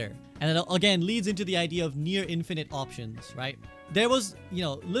even better. And it again leads into the idea of near infinite options, right? There was, you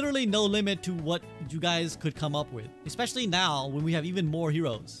know, literally no limit to what you guys could come up with. Especially now when we have even more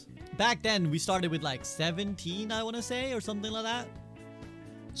heroes. Back then, we started with like 17, I want to say, or something like that.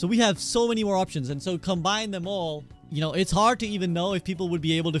 So we have so many more options. And so combine them all, you know, it's hard to even know if people would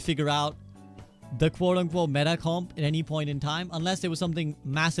be able to figure out the quote-unquote meta comp at any point in time, unless there was something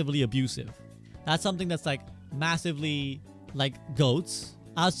massively abusive. That's something that's like massively like goats.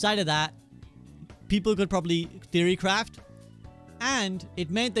 Outside of that, people could probably theory craft, and it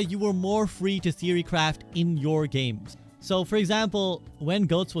meant that you were more free to theory craft in your games. So for example, when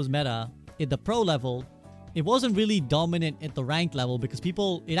goats was meta at the pro level, it wasn't really dominant at the ranked level because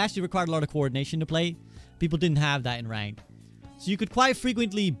it actually required a lot of coordination to play. People didn't have that in ranked. So you could quite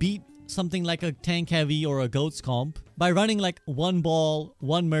frequently beat something like a tank heavy or a goats comp by running like one ball,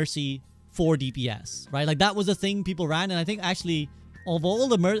 one mercy, 4 DPS, right? Like that was a thing people ran. And I think actually of all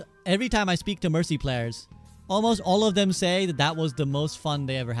the every time I speak to mercy players, almost all of them say that that was the most fun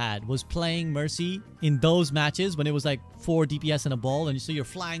they ever had, was playing mercy in those matches when it was like 4 DPS and a ball, and so you're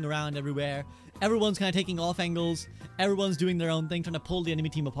flying around everywhere. Everyone's kind of taking off angles. Everyone's doing their own thing, trying to pull the enemy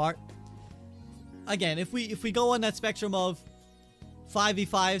team apart. Again, if we go on that spectrum of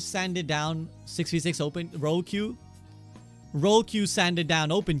 5v5 sanded down 6v6 open roll queue sanded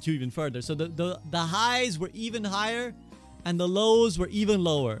down open queue even further. So the highs were even higher and the lows were even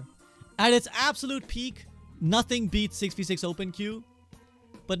lower. At its absolute peak, nothing beats 6v6 open queue,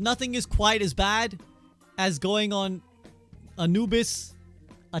 but nothing is quite as bad as going on Anubis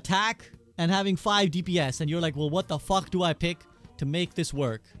attack and having 5 DPS, and you're like, well, what the fuck do I pick to make this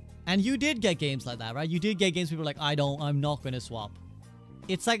work? And you did get games like that, right? You did get games where people are like, I'm not going to swap.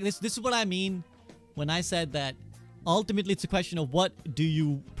 It's like this is what I mean when I said that ultimately it's a question of what do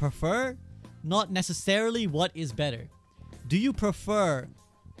you prefer, not necessarily what is better. Do you prefer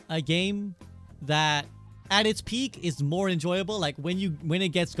a game that at its peak is more enjoyable? Like when it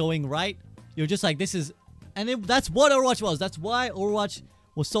gets going right, you're just like, this is... And that's what Overwatch was. That's why Overwatch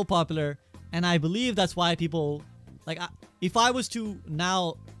was so popular. And I believe that's why people... Like, if I was to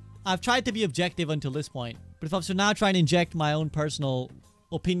now... I've tried to be objective until this point. But if I was to now try and inject my own personal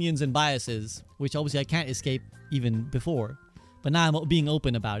opinions and biases, which obviously I can't escape even before, but now I'm being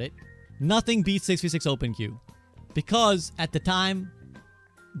open about it, nothing beats 6v6 open queue. Because at the time,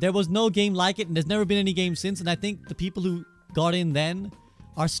 there was no game like it, and there's never been any game since, and I think the people who got in then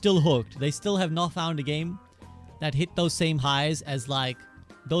are still hooked. They still have not found a game that hit those same highs as like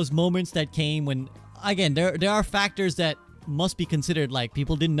those moments that came when, again, there are factors that must be considered, like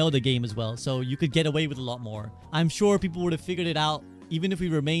people didn't know the game as well, so you could get away with a lot more. I'm sure people would have figured it out even if we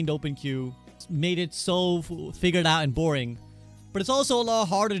remained open queue, made it so figured out and boring. But it's also a lot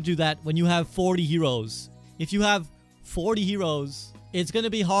harder to do that when you have 40 heroes. If you have 40 heroes, it's going to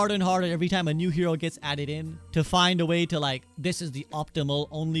be harder and harder every time a new hero gets added in to find a way to like, this is the optimal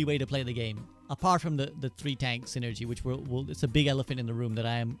only way to play the game. Apart from the 3 tank synergy, which it's a big elephant in the room that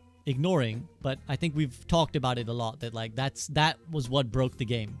I am ignoring, but I think we've talked about it a lot, that like that was what broke the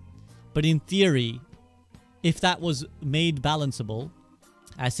game. But in theory, if that was made balanceable,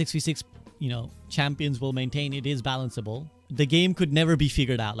 as 6v6, you know, champions will maintain it is balanceable, the game could never be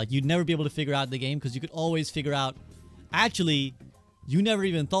figured out. Like, you'd never be able to figure out the game because you could always figure out, actually, you never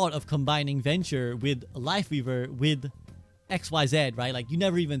even thought of combining Venture with Lifeweaver with XYZ, right? Like, you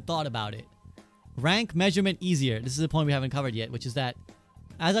never even thought about it. Rank measurement easier. This is a point we haven't covered yet, which is that,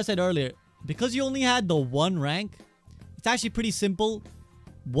 as I said earlier, because you only had the one rank, it's actually pretty simple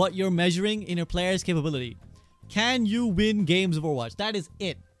what you're measuring in your player's capability. Can you win games of Overwatch? That is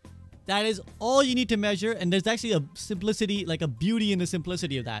it. That is all you need to measure, and there's actually a simplicity, like a beauty in the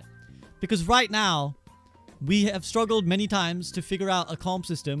simplicity of that. Because right now, we have struggled many times to figure out a comp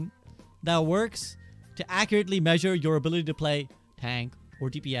system that works to accurately measure your ability to play tank or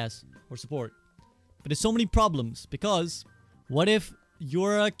DPS or support. But there's so many problems, because what if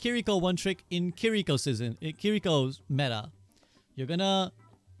you're a Kiriko one trick in Kiriko's meta? You're gonna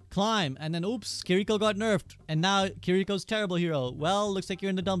climb and then oops, Kiriko got nerfed and now Kiriko's terrible hero. Well, looks like you're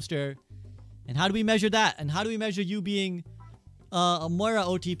in the dumpster. And how do we measure that? And how do we measure you being a Moira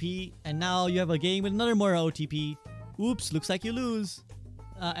OTP and now you have a game with another Moira OTP? Oops, looks like you lose.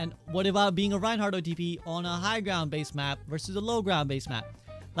 And what about being a Reinhardt OTP on a high ground based map versus a low ground based map?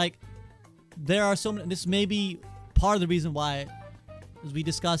 Like, there are so many. This may be part of the reason why, as we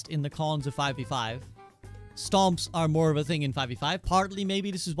discussed in the cons of 5v5, stomps are more of a thing in 5v5. Partly maybe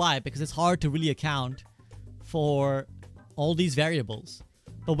this is why, because it's hard to really account for all these variables.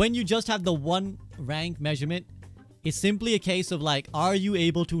 But when you just have the one rank measurement, it's simply a case of like, are you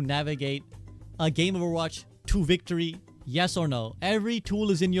able to navigate a game of Overwatch to victory? Yes or no? Every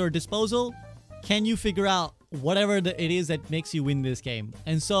tool is in your disposal. Can you figure out whatever it is that makes you win this game?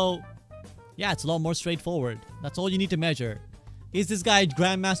 And so, yeah, it's a lot more straightforward. That's all you need to measure. Is this guy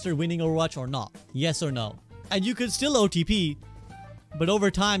Grandmaster winning Overwatch or not? Yes or no? And you could still OTP, but over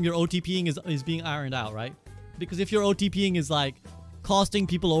time your OTPing is being ironed out, right? Because if your OTPing is like costing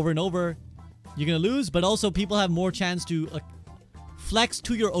people over and over, you're gonna lose, but also people have more chance to flex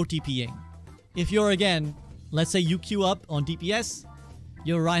to your OTPing. If you're, again, let's say you queue up on DPS,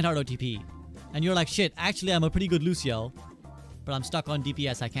 you're Reinhardt OTP. And you're like, shit, actually I'm a pretty good Lucio, but I'm stuck on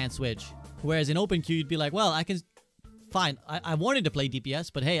DPS, I can't switch. Whereas in open queue, you'd be like, well, I can... Fine, I wanted to play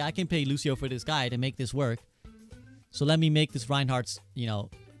DPS, but hey, I can pay Lucio for this guy to make this work. So let me make this Reinhardt's,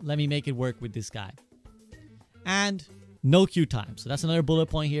 let me make it work with this guy. And no queue time. So that's another bullet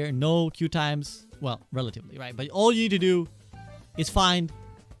point here. No queue times. Well, relatively, right? But all you need to do is find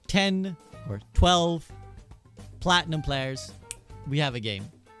 10 or 12 platinum players. We have a game.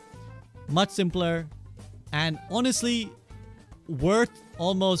 Much simpler. And honestly, worth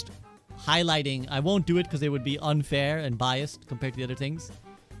almost highlighting. I won't do it because it would be unfair and biased compared to the other things.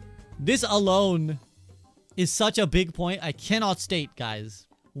 This alone is such a big point. I cannot state, guys,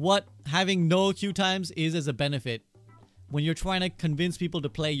 what having no queue times is as a benefit when you're trying to convince people to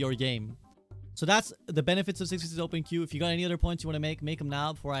play your game. So that's the benefits of 6v6 open queue. If you got any other points you want to make them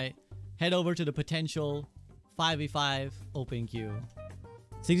now before I head over to the potential 5v5 open queue.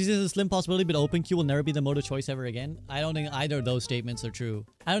 6v6 is a slim possibility, but open queue will never be the mode of choice ever again. I don't think either of those statements are true.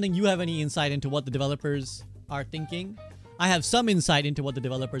 I don't think you have any insight into what the developers are thinking. I have some insight into what the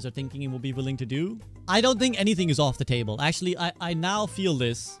developers are thinking and will be willing to do. I don't think anything is off the table. Actually, I now feel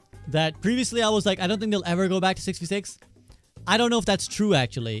this, that previously I was like, I don't think they'll ever go back to 6v6. I don't know if that's true,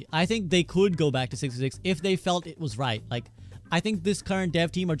 actually. I think they could go back to 6v6 if they felt it was right. Like, I think this current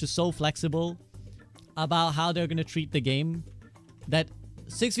dev team are just so flexible about how they're going to treat the game that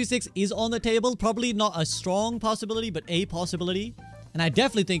 6v6 is on the table. Probably not a strong possibility, but a possibility. And I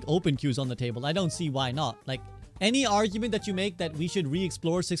definitely think open queue is on the table. I don't see why not. Like, any argument that you make that we should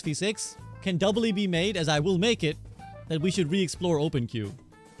re-explore 6v6 can doubly be made, as I will make it, that we should re-explore open queue.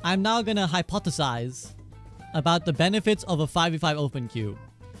 I'm now gonna hypothesize about the benefits of a 5v5 open queue.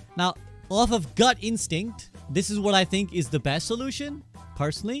 Now, off of gut instinct, this is what I think is the best solution,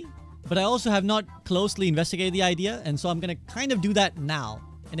 personally. But I also have not closely investigated the idea, and so I'm gonna kind of do that now.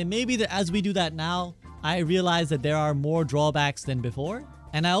 And it may be that as we do that now, I realize that there are more drawbacks than before.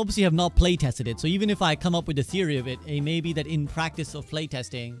 And I obviously have not playtested it, so even if I come up with a theory of it, it may be that in practice of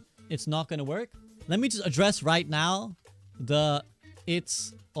playtesting, it's not gonna work. Let me just address right now the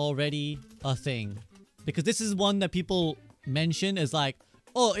it's already a thing. Because this is one that people mention as like,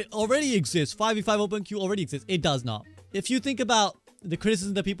 oh, it already exists. 5v5 open queue already exists. It does not. If you think about the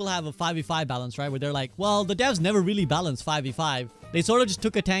criticism that people have of 5v5 balance, right? Where they're like, well, the devs never really balanced 5v5. They sort of just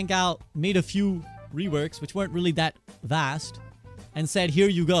took a tank out, made a few reworks, which weren't really that vast, and said, here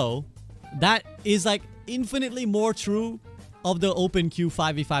you go. That is like infinitely more true of the open queue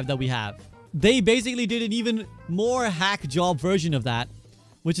 5v5 that we have. They basically did an even more hack job version of that,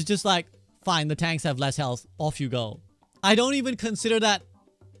 which is just like, fine, the tanks have less health, off you go. I don't even consider that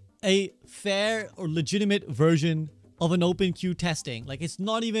a fair or legitimate version of an open queue testing. Like, it's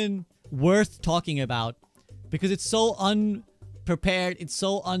not even worth talking about because it's so unprepared, it's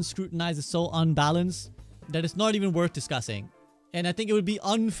so unscrutinized, it's so unbalanced that it's not even worth discussing. And I think it would be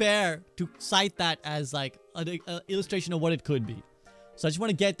unfair to cite that as like an illustration of what it could be. So I just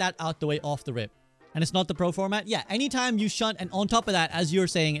want to get that out the way off the rip. And it's not the pro format. Yeah, anytime you shunt, and on top of that, as you're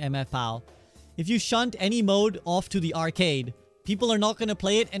saying, MF Pal, if you shunt any mode off to the arcade, people are not going to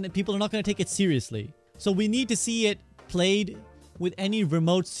play it and people are not going to take it seriously. So we need to see it played with any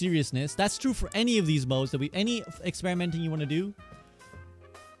remote seriousness. That's true for any of these modes, any experimenting you want to do.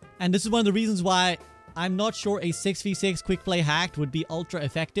 And this is one of the reasons why I'm not sure a 6v6 quick play hacked would be ultra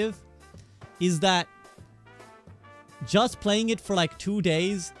effective, is that just playing it for like 2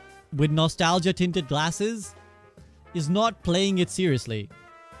 days with nostalgia tinted glasses is not playing it seriously.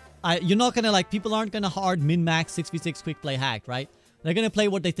 You're not gonna like, people aren't gonna hard min-max 6v6 quick play hacked, right? They're gonna play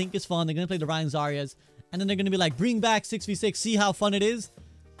what they think is fun. They're gonna play the Ryan Zarias, and then they're gonna be like, bring back 6v6, see how fun it is.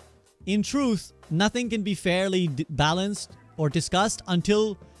 In truth, nothing can be fairly balanced or discussed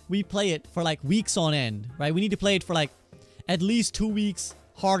until we play it for like weeks on end, right? We need to play it for like at least 2 weeks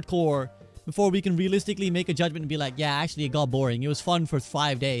hardcore before we can realistically make a judgment and be like, yeah, actually it got boring. It was fun for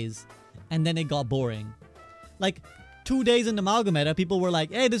 5 days and then it got boring. Like 2 days into Mauga meta, people were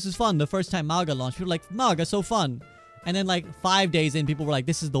like, hey, this is fun. The first time Mauga launched, people were like, Mauga, so fun. And then like 5 days in, people were like,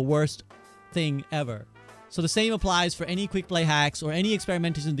 this is the worst thing ever. So the same applies for any quick play hacks or any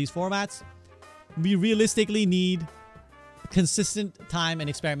experimentation in these formats. We realistically need consistent time and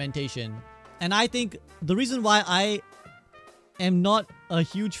experimentation. And I think the reason why I am not a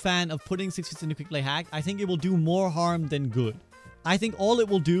huge fan of putting 6v6 into quick play hack, I think it will do more harm than good. I think all it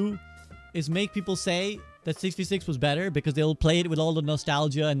will do is make people say that 6v6 was better because they'll play it with all the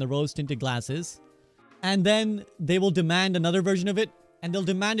nostalgia and the rose tinted glasses. And then they will demand another version of it, and they'll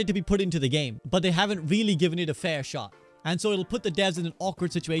demand it to be put into the game. But they haven't really given it a fair shot. And so it'll put the devs in an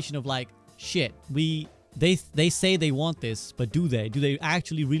awkward situation of like, shit, they say they want this, but do they? Do they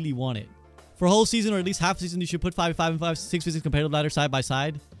actually really want it? For a whole season, or at least half a season, you should put 5v5 and 6v6 competitive ladder side by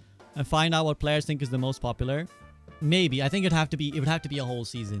side and find out what players think is the most popular. Maybe. I think it would have to be a whole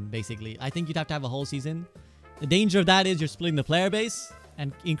season, basically. I think you'd have to have a whole season. The danger of that is you're splitting the player base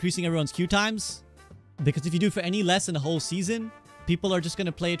and increasing everyone's queue times. Because if you do it for any less than a whole season, people are just going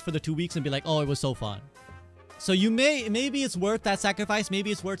to play it for the 2 weeks and be like, oh, it was so fun. So maybe it's worth that sacrifice.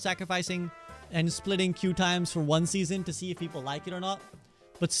 Maybe it's worth sacrificing and splitting queue times for 1 season to see if people like it or not.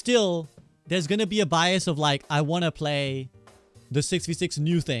 But still, there's going to be a bias of like, I want to play the 6v6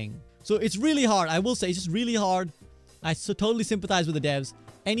 new thing. So it's really hard. I will say it's just really hard. I totally sympathize with the devs.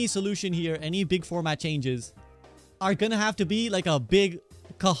 Any solution here, any big format changes are going to have to be like a big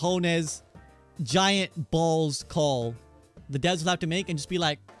cojones, giant balls call the devs will have to make and just be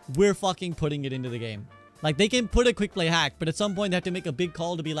like, we're fucking putting it into the game. Like, they can put a quick play hack, but at some point they have to make a big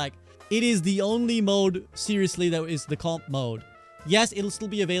call to be like, it is the only mode, seriously, that is the comp mode. Yes, it'll still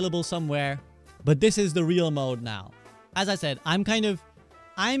be available somewhere, but this is the real mode now. As I said, I'm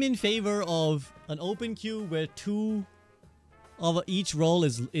in favor of an open queue where 2 of each role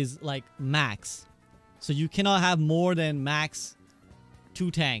is like max. So you cannot have more than max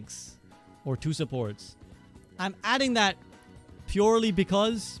 2 tanks or 2 supports. I'm adding that purely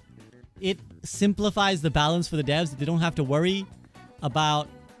because it simplifies the balance for the devs, that they don't have to worry about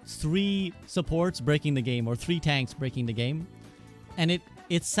 3 supports breaking the game or 3 tanks breaking the game. And it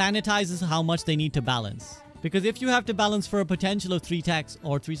sanitizes how much they need to balance. Because if you have to balance for a potential of 3 tanks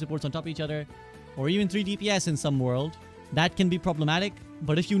or 3 supports on top of each other, or even 3 DPS in some world, that can be problematic.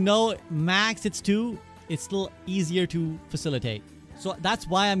 But if you know max it's 2, it's still easier to facilitate. So that's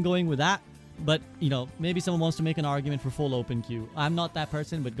why I'm going with that. But, you know, maybe someone wants to make an argument for full open queue. I'm not that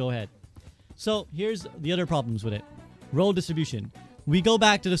person, but go ahead. So here's the other problems with it. Role distribution. We go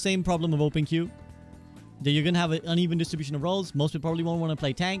back to the same problem of open queue. That you're going to have an uneven distribution of roles. Most people probably won't want to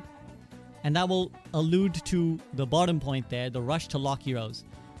play tank. And that will allude to the bottom point there, the rush to lock heroes.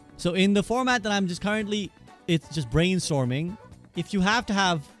 So in the format that I'm just currently, it's just brainstorming. If you have to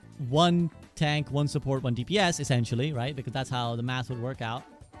have 1 tank, 1 support, 1 DPS, essentially, right? Because that's how the math would work out.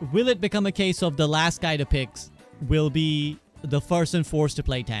 Will it become a case of the last guy to pick will be the first and forced to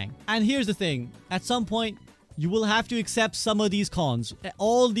play tank? And here's the thing. At some point, you will have to accept some of these cons.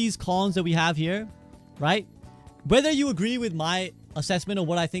 All these cons that we have here, right? Whether you agree with my assessment of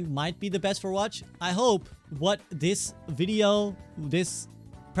what I think might be the best for Watch, I hope what this video, this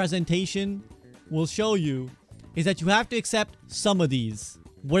presentation will show you is that you have to accept some of these.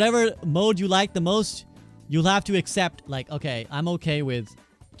 Whatever mode you like the most, you'll have to accept, like, okay, I'm okay with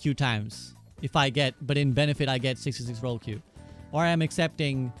queue times if I get, but in benefit I get 6v6 role queue. Or I'm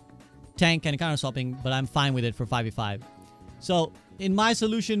accepting tank and counter swapping, but I'm fine with it for 5v5. So in my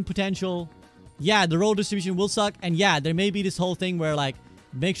solution potential, yeah, the role distribution will suck, and yeah, there may be this whole thing where like,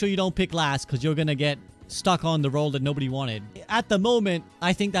 make sure you don't pick last because you're gonna get stuck on the role that nobody wanted. At the moment,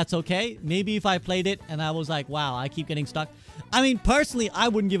 I think that's okay. Maybe if I played it and I was like, wow, I keep getting stuck. I mean, personally, I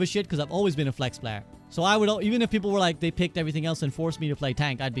wouldn't give a shit because I've always been a flex player. So I would, even if people were like, they picked everything else and forced me to play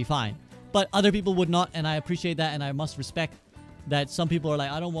tank, I'd be fine. But other people would not, and I appreciate that, and I must respect that some people are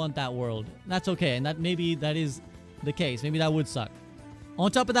like, I don't want that world. That's okay, and that maybe that is the case. Maybe that would suck.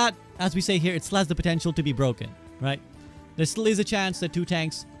 On top of that, as we say here, it still has the potential to be broken, right? There still is a chance that 2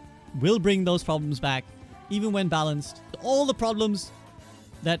 tanks will bring those problems back, even when balanced. All the problems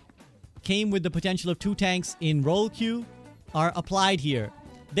that came with the potential of 2 tanks in role queue are applied here.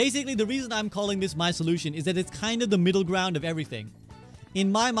 Basically, the reason I'm calling this my solution is that it's kind of the middle ground of everything.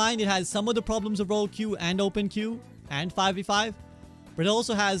 In my mind, it has some of the problems of role queue and open queue and 5v5, but it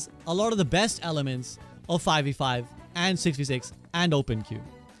also has a lot of the best elements of 5v5 and 6v6 and open queue.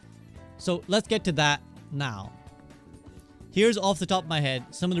 So let's get to that now. Here's off the top of my head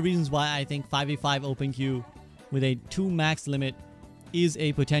some of the reasons why I think 5v5 open queue with a 2 max limit is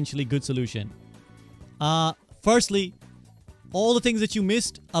a potentially good solution. Firstly, all the things that you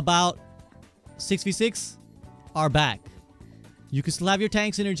missed about 6v6 are back. You can still have your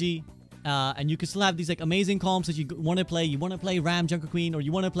tank synergy, and you can still have these like amazing comps that you want to play. You want to play Ram, Junker Queen, or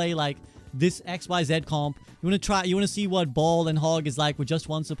you want to play like this XYZ comp. You want to see what Ball and Hog is like with just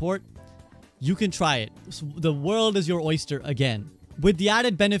 1 support. You can try it. So the world is your oyster again, with the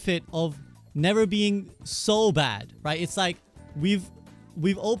added benefit of never being so bad, right? It's like we've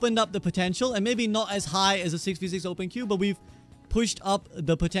opened up the potential, and maybe not as high as a 6v6 open queue, but we've pushed up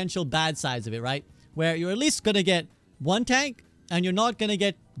the potential bad sides of it, right? Where you're at least gonna get 1 tank, and you're not gonna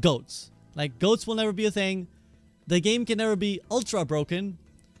get goats. Like, goats will never be a thing. The game can never be ultra broken,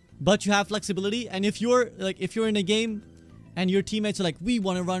 but you have flexibility. And if you're in a game and your teammates are like, we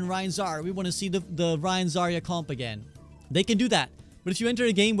want to run Ryan Zar, we want to see the Ryan Zarya comp again, they can do that. But if you enter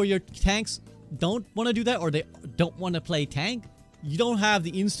a game where your tanks don't want to do that, or they don't want to play tank, you don't have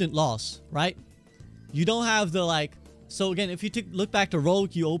the instant loss, right? You don't have the like. So again, if you look back to role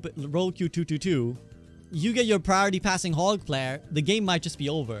queue 222, you get your priority passing Hog player, the game might just be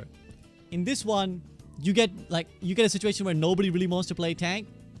over. In this one, you get a situation where nobody really wants to play tank.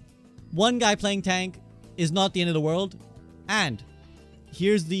 1 guy playing tank is not the end of the world. And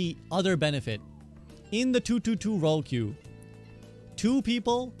here's the other benefit. In the 222 role queue, 2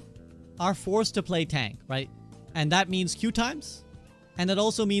 people are forced to play tank, right? And that means queue times. And that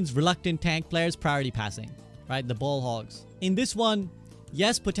also means reluctant tank players priority passing, right? The Ball Hogs. In this one,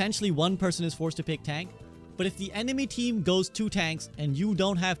 yes, potentially 1 person is forced to pick tank. But if the enemy team goes 2 tanks and you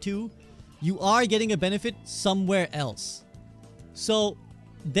don't have 2, you are getting a benefit somewhere else. So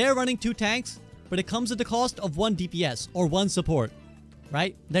they're running 2 tanks, but it comes at the cost of 1 DPS or 1 support,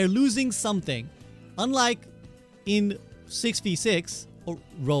 right? They're losing something. Unlike in 6v6 or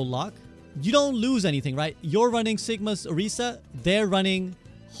role lock, you don't lose anything, right? You're running Sigma's Orisa, they're running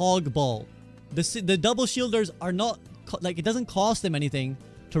Hog Ball. The double shielders are not, like, it doesn't cost them anything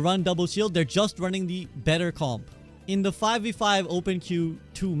to run double shield. They're just running the better comp. In the 5v5 open queue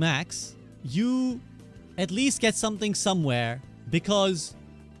 2 max, you at least get something somewhere, because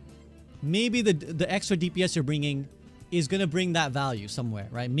maybe the extra DPS you're bringing is going to bring that value somewhere,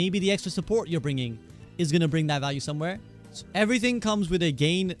 right? Maybe the extra support you're bringing is going to bring that value somewhere. So everything comes with a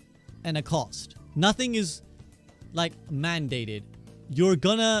gain and a cost. Nothing is like mandated. You're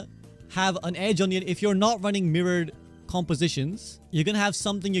gonna have an edge on it. If you're not running mirrored compositions, you're gonna have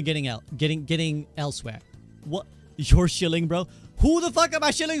something you're getting elsewhere. What? You're shilling, bro? Who the fuck am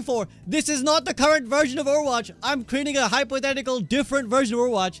I shilling for? This is not the current version of Overwatch. I'm creating a hypothetical different version of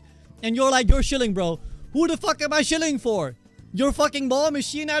Overwatch, and you're like, you're shilling, bro. Who the fuck am I shilling for? Your fucking mom? Is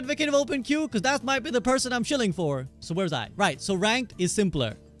she an advocate of open queue? Because that might be the person I'm shilling for. So where's I? Right, so ranked is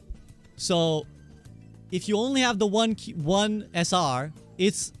simpler. So if you only have the one SR,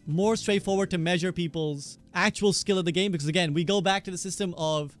 it's more straightforward to measure people's actual skill of the game. Because again, we go back to the system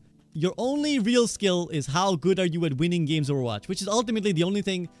of your only real skill is how good are you at winning games Overwatch, which is ultimately the only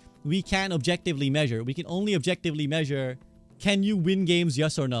thing we can objectively measure. We can only objectively measure, can you win games,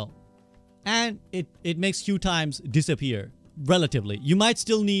 yes or no? And it makes queue times disappear relatively. You might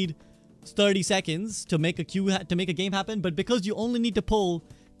still need 30 seconds to make a game happen, but because you only need to pull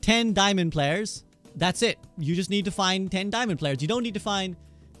 10 diamond players, that's it. You just need to find 10 diamond players. You don't need to find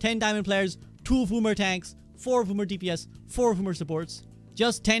 10 diamond players, 2 of whom are tanks, 4 of whom are DPS, 4 of whom are supports.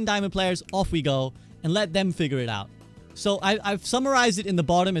 Just 10 diamond players, off we go, and let them figure it out. So I've summarized it in the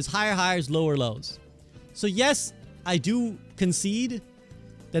bottom as higher highs, lower lows. So yes, I do concede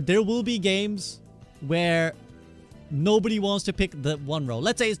that there will be games where nobody wants to pick the one role.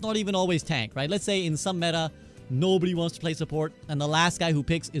 Let's say it's not even always tank, right? Let's say in some meta, nobody wants to play support, and the last guy who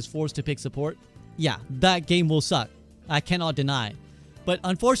picks is forced to pick support. Yeah, that game will suck. I cannot deny. But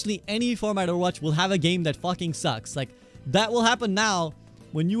unfortunately, any format of Overwatch will have a game that fucking sucks. Like, that will happen now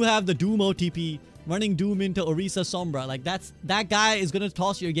when you have the Doom OTP running Doom into Orisa Sombra. Like, that guy is going to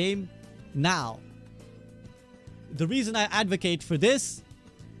toss your game now. The reason I advocate for this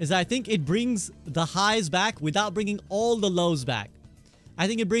is I think it brings the highs back without bringing all the lows back. I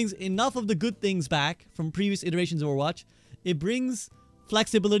think it brings enough of the good things back from previous iterations of Overwatch. It brings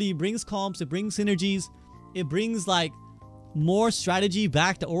flexibility, it brings comps, it brings synergies, it brings like more strategy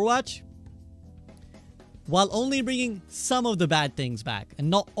back to Overwatch, while only bringing some of the bad things back and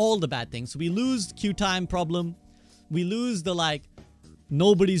not all the bad things. So we lose queue time problem. We lose the like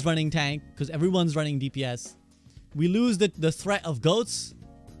nobody's running tank because everyone's running DPS. We lose the threat of goats.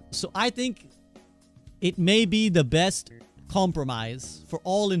 So I think it may be the best compromise for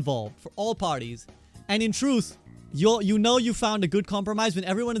all involved, for all parties. And in truth, you know you found a good compromise when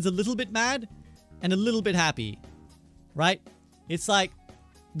everyone is a little bit mad and a little bit happy, right? It's like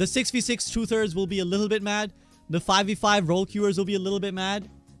the 6v6 2/3 will be a little bit mad. The 5v5 role queuers will be a little bit mad.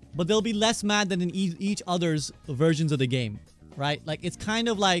 But they'll be less mad than in each other's versions of the game, right? Like, it's kind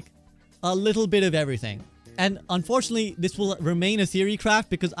of like a little bit of everything. And unfortunately, this will remain a theory craft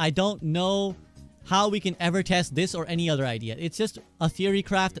because I don't know how we can ever test this or any other idea. It's just a theory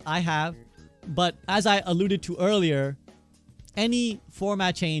craft that I have. But as I alluded to earlier, any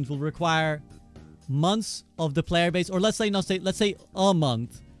format change will require months of the player base, or let's say a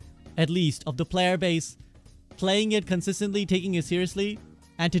month at least of the player base playing it consistently, taking it seriously.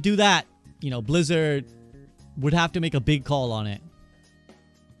 And to do that, you know, Blizzard would have to make a big call on it.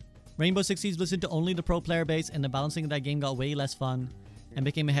 Rainbow Six Siege listened to only the pro player base, and the balancing of that game got way less fun and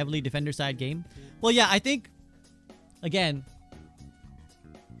became a heavily defender side game. Well, yeah, I think, again,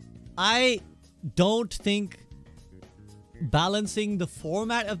 I don't think balancing the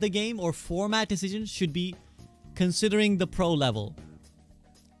format of the game or format decisions should be considering the pro level.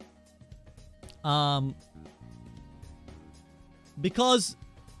 Because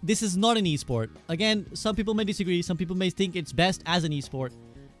this is not an esport. Again, some people may disagree. Some people may think it's best as an esport.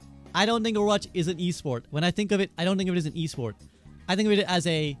 I don't think Overwatch is an esport. When I think of it, I don't think of it as an esport. I think of it as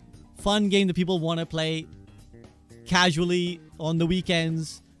a fun game that people want to play casually on the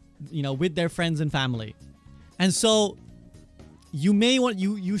weekends, you know, with their friends and family. And so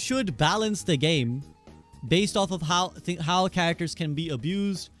you should balance the game based off of how characters can be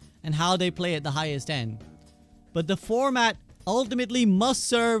abused and how they play at the highest end. But the format ultimately must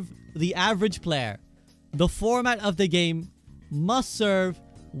serve the average player. The format of the game must serve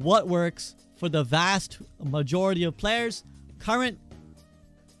what works for the vast majority of players, current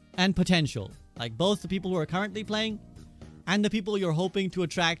and potential. Like both the people who are currently playing and the people you're hoping to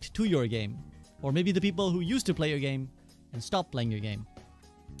attract to your game. Or maybe the people who used to play your game and stopped playing your game.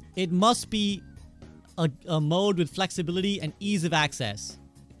 It must be a mode with flexibility and ease of access,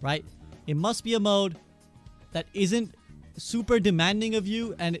 right? It must be a mode that isn't super demanding of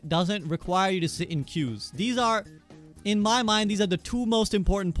you and it doesn't require you to sit in queues. These are, in my mind, these are the two most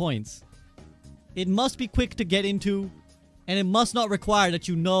important points. It must be quick to get into, and it must not require that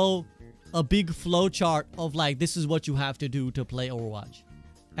you know a big flow chart of like, this is what you have to do to play Overwatch.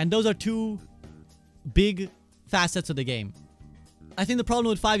 And those are two big facets of the game. I think the problem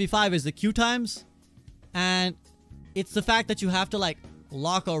with 5v5 is the queue times, and it's the fact that you have to like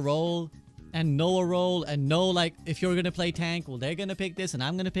lock a role and know a role and know like if you're gonna play tank, well they're gonna pick this and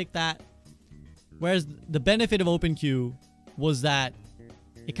I'm gonna pick that. Whereas the benefit of open queue was that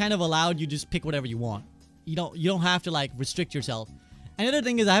it kind of allowed you to just pick whatever you want. You don't have to like restrict yourself. Another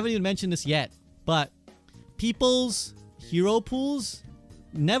thing is, I haven't even mentioned this yet, but people's hero pools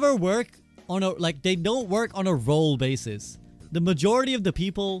never work on a, like, they don't work on a role basis. The majority of the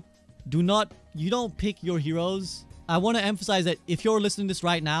people you don't pick your heroes. I want to emphasize that if you're listening to this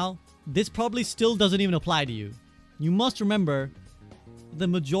right now, this probably still doesn't even apply to you. You must remember, the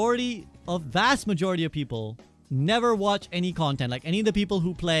vast majority of people never watch any content. Like any of the people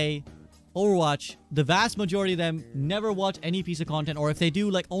who play Overwatch, the vast majority of them never watch any piece of content, or if they do,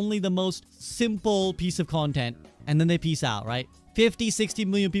 like only the most simple piece of content, and then they peace out, right? 50-60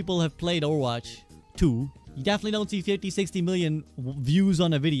 million people have played Overwatch 2. You definitely don't see 50-60 million views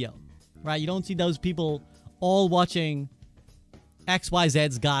on a video, right? You don't see those people all watching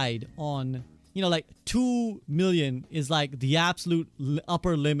XYZ's guide on, you know, like 2 million is like the absolute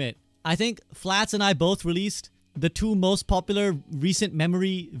upper limit. I think Flats and I both released the two most popular recent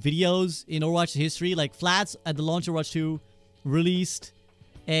memory videos in Overwatch history. Like Flats at the launch of Overwatch 2 released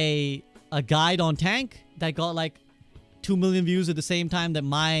a guide on tank that got like 2 million views at the same time that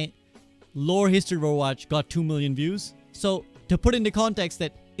my lore history of Overwatch got 2 million views. So to put into context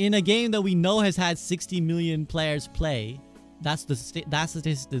that in a game that we know has had 60 million players play, that's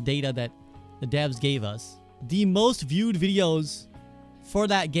the data that the devs gave us. The most viewed videos for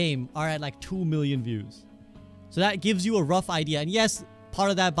that game are at like 2 million views. So that gives you a rough idea. And yes,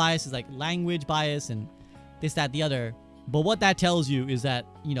 part of that bias is like language bias and this, that, the other. But what that tells you is that,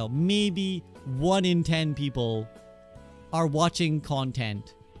 you know, maybe 1 in 10 people are watching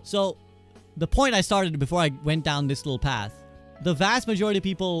content. So the point I started before I went down this little path, the vast majority of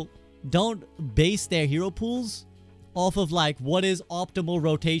people don't base their hero pools off of like what is optimal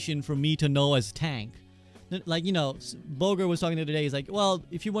rotation for me to know as tank. Like, you know, Boger was talking the other day, he's like, well,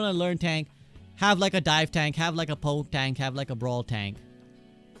 if you want to learn tank, have like a dive tank, have like a poke tank, have like a brawl tank.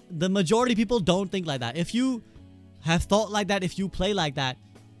 The majority of people don't think like that. If you have thought like that, if you play like that,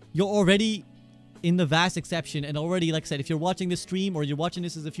 you're already in the vast exception. And already, like I said, if you're watching this stream or you're watching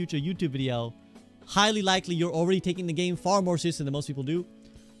this as a future YouTube video, highly likely you're already taking the game far more seriously than most people do.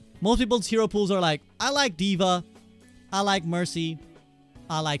 Most people's hero pools are like, I like D.Va, I like Mercy,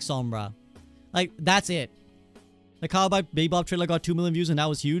 I like Sombra. Like, that's it. The Cowboy Bebop trailer got 2 million views and that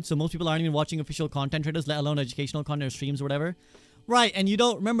was huge. So most people aren't even watching official content trailers, let alone educational content or streams or whatever. Right, and you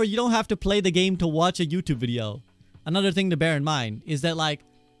don't have to play the game to watch a YouTube video. Another thing to bear in mind is that, like,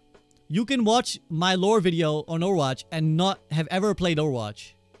 you can watch my lore video on Overwatch and not have ever played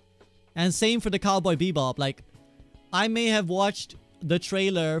Overwatch. And same for the Cowboy Bebop. Like, I may have watched the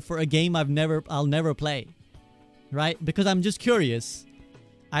trailer for a game I'll never play. Right? Because I'm just curious.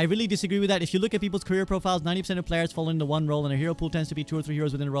 I really disagree with that. If you look at people's career profiles, 90% of players fall into one role and a hero pool tends to be 2 or 3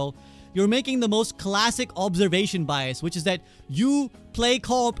 heroes within a role. You're making the most classic observation bias, which is that you play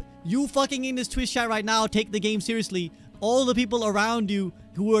comp, you fucking in this Twitch chat right now, take the game seriously. All the people around you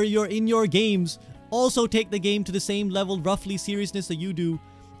who are in your games also take the game to the same level, roughly seriousness that you do.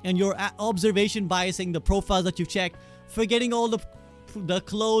 And you're observation biasing the profiles that you've checked, forgetting all the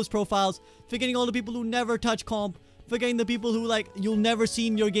closed profiles, forgetting all the people who never touch comp, forgetting the people who, like, you'll never see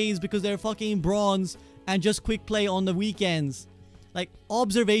in your games because they're fucking bronze and just quick play on the weekends. Like,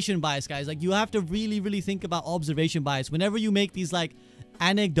 observation bias, guys. Like, you have to really, really think about observation bias. Whenever you make these, like,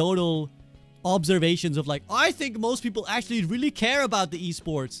 anecdotal observations of, like, I think most people actually really care about the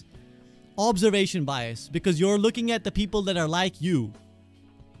esports. Observation bias. Because you're looking at the people that are like you.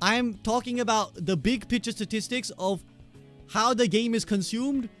 I'm talking about the big picture statistics of how the game is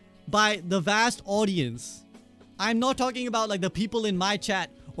consumed by the vast audience. I'm not talking about like the people in my chat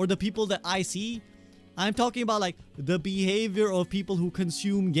or the people that I see. I'm talking about like the behavior of people who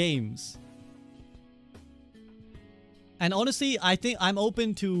consume games. And honestly, I think I'm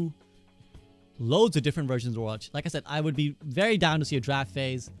open to loads of different versions of Overwatch. Like I said, I would be very down to see a draft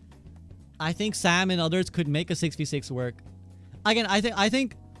phase. I think Sam and others could make a 6v6 work. Again, I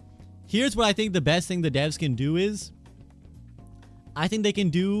think here's what I think the best thing the devs can do is, I think they can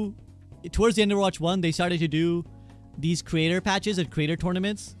do, towards the end of Overwatch 1, they started to do these creator patches and creator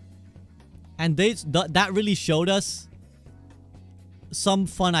tournaments. And that really showed us some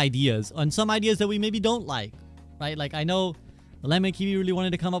fun ideas. And some ideas that we maybe don't like. Right? Like, I know Lemon Kiwi really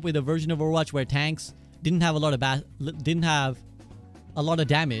wanted to come up with a version of Overwatch where tanks didn't have a lot of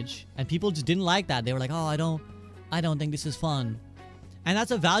damage. And people just didn't like that. They were like, oh, I don't think this is fun. And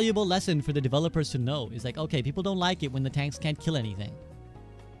that's a valuable lesson for the developers to know. It's like, okay, people don't like it when the tanks can't kill anything.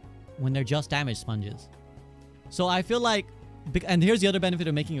 When they're just damage sponges. So I feel like, and here's the other benefit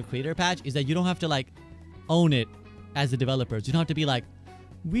of making a creator patch, is that you don't have to like own it as the developers. You don't have to be like,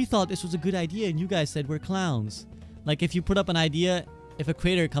 we thought this was a good idea and you guys said we're clowns. Like, if you put up an idea, if a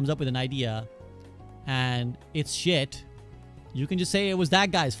creator comes up with an idea and it's shit, you can just say it was that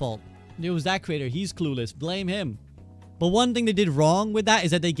guy's fault. It was that creator. He's clueless. Blame him. But one thing they did wrong with that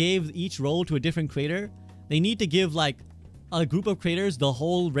is that they gave each role to a different creator. They need to give like a group of creators the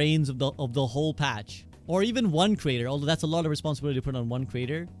whole reins of the whole patch. Or even one creator, although that's a lot of responsibility to put on one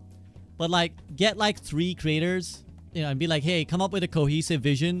creator. But like, get like 3 creators, you know, and be like, hey, come up with a cohesive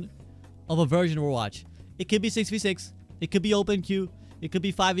vision of a version of Overwatch. It could be 6v6. It could be open queue. It could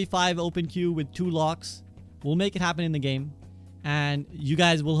be 5v5 open queue with 2 locks. We'll make it happen in the game. And you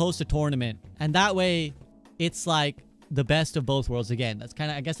guys will host a tournament. And that way, it's like the best of both worlds again. That's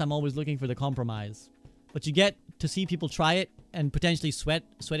kind of, I guess I'm always looking for the compromise. But you get to see people try it and potentially sweat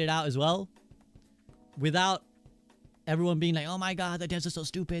it out as well. Without everyone being like, oh my god, the devs are so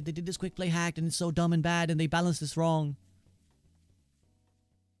stupid. They did this quick play hack and it's so dumb and bad and they balanced this wrong.